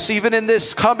fresh yes, even in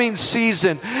this coming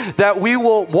season, that we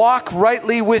will walk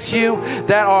rightly with you,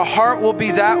 that our heart will be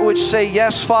that which say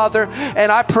yes, Father.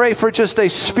 And I pray for just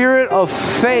a spirit of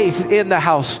faith in the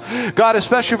house. God,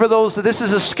 especially for those that this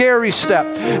is a scary step.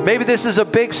 Maybe this is a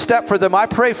big step for them. I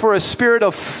pray for a spirit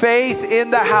of faith in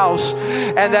the house,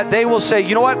 and that they will say,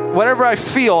 you know what, whatever I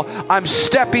feel, I'm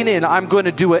stepping in, I'm going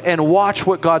to do it, and watch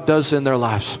what God does in their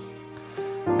lives.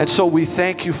 And so we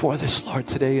thank you for this, Lord,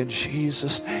 today in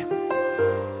Jesus' name.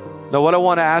 Now, what I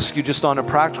want to ask you just on a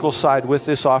practical side with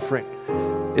this offering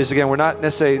is, again, we're not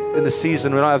necessarily in the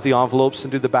season, we don't have the envelopes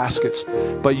and do the baskets,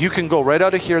 but you can go right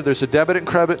out of here. There's a debit and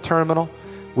credit terminal.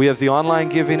 We have the online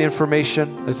giving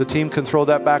information. As the team can throw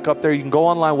that back up there, you can go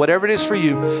online, whatever it is for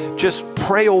you, just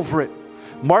pray over it.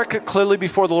 Mark it clearly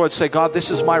before the Lord. Say, God,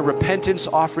 this is my repentance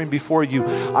offering before you.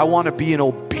 I want to be in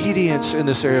obedience in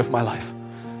this area of my life.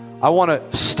 I want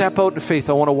to step out in faith.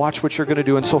 I want to watch what you're going to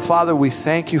do. And so, Father, we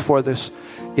thank you for this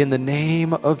in the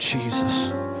name of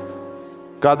Jesus.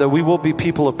 God, that we will be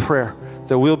people of prayer,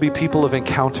 that we'll be people of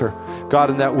encounter,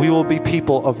 God, and that we will be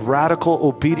people of radical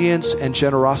obedience and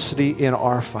generosity in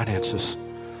our finances.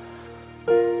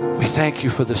 We thank you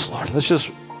for this, Lord. Let's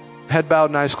just head bowed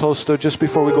and eyes closed. So just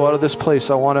before we go out of this place,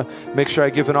 I want to make sure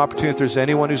I give an opportunity if there's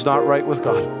anyone who's not right with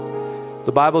God.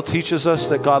 The Bible teaches us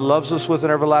that God loves us with an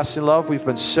everlasting love. We've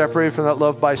been separated from that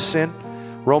love by sin.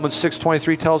 Romans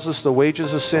 6:23 tells us the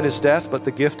wages of sin is death, but the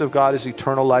gift of God is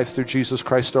eternal life through Jesus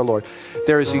Christ our Lord.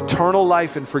 There is eternal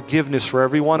life and forgiveness for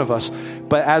every one of us.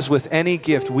 But as with any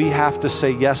gift, we have to say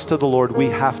yes to the Lord. We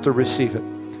have to receive it.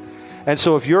 And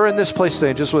so if you're in this place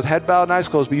today, just with head bowed and eyes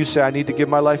closed, but you say, I need to give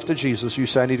my life to Jesus. You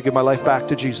say, I need to give my life back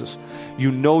to Jesus.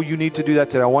 You know you need to do that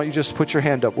today. I want you just to put your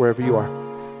hand up wherever you are.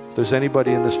 If there's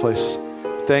anybody in this place.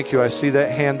 Thank you. I see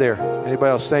that hand there.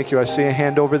 Anybody else? Thank you. I see a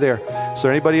hand over there. Is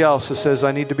there anybody else that says,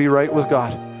 I need to be right with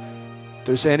God? If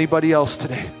there's anybody else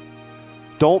today,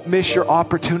 don't miss your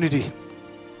opportunity.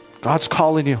 God's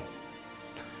calling you.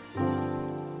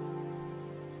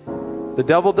 The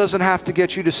devil doesn't have to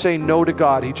get you to say no to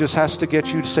God. He just has to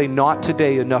get you to say not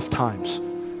today enough times.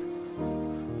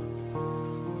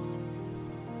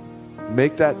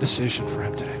 Make that decision for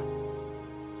him today.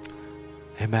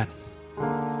 Amen.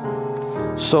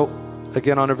 So,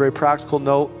 again, on a very practical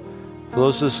note, for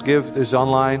those that give, there's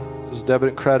online, there's debit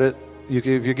and credit. If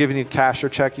you're giving you cash or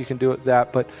check, you can do it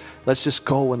that. But let's just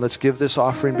go and let's give this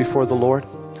offering before the Lord.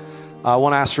 I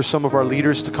want to ask for some of our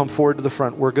leaders to come forward to the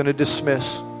front. We're going to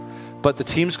dismiss, but the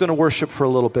team's going to worship for a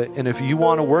little bit. And if you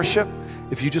want to worship,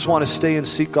 if you just want to stay and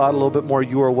seek God a little bit more,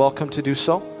 you are welcome to do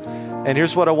so. And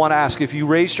here's what I want to ask. If you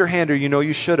raised your hand, or you know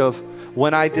you should have,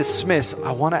 when I dismiss,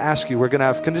 I want to ask you, we're going to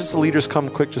have, can just the leaders come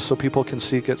quick just so people can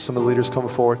see, get some of the leaders coming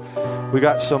forward. We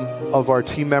got some of our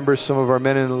team members, some of our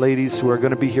men and ladies who are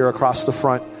going to be here across the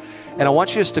front. And I want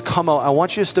you just to come out. I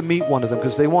want you just to meet one of them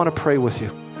because they want to pray with you.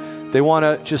 They want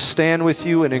to just stand with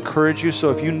you and encourage you.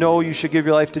 So if you know you should give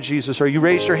your life to Jesus, or you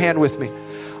raised your hand with me,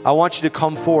 I want you to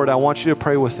come forward. I want you to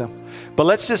pray with them. But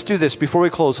let's just do this before we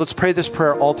close. Let's pray this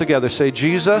prayer all together. Say,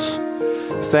 Jesus,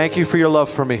 thank you for your love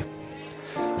for me.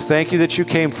 Thank you that you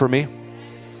came for me.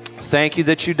 Thank you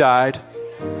that you died.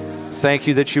 Thank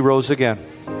you that you rose again.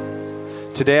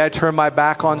 Today I turn my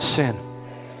back on sin.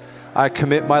 I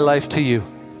commit my life to you.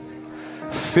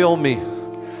 Fill me,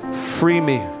 free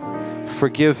me,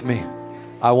 forgive me.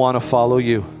 I want to follow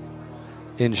you.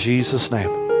 In Jesus' name.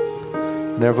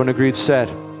 And everyone agreed, said,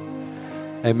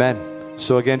 amen.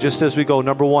 So again, just as we go,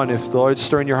 number one, if the Lord's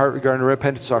stirring your heart regarding a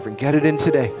repentance offering, get it in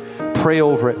today. Pray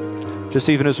over it, just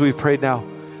even as we've prayed now.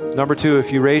 Number two,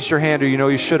 if you raised your hand or you know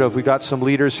you should have, we got some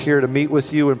leaders here to meet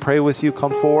with you and pray with you.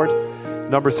 Come forward.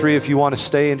 Number three, if you want to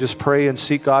stay and just pray and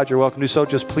seek God, you're welcome to do so.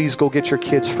 Just please go get your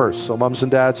kids first. So moms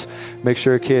and dads, make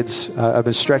sure your kids, I've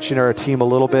been stretching our team a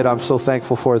little bit. I'm so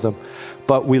thankful for them.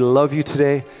 But we love you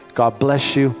today. God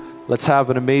bless you. Let's have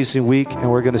an amazing week,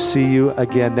 and we're going to see you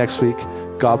again next week.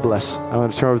 God bless. I'm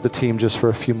going to turn over the team just for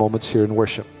a few moments here in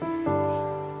worship.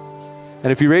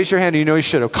 And if you raise your hand and you know you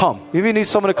should have, come. If you need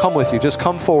someone to come with you, just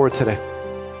come forward today.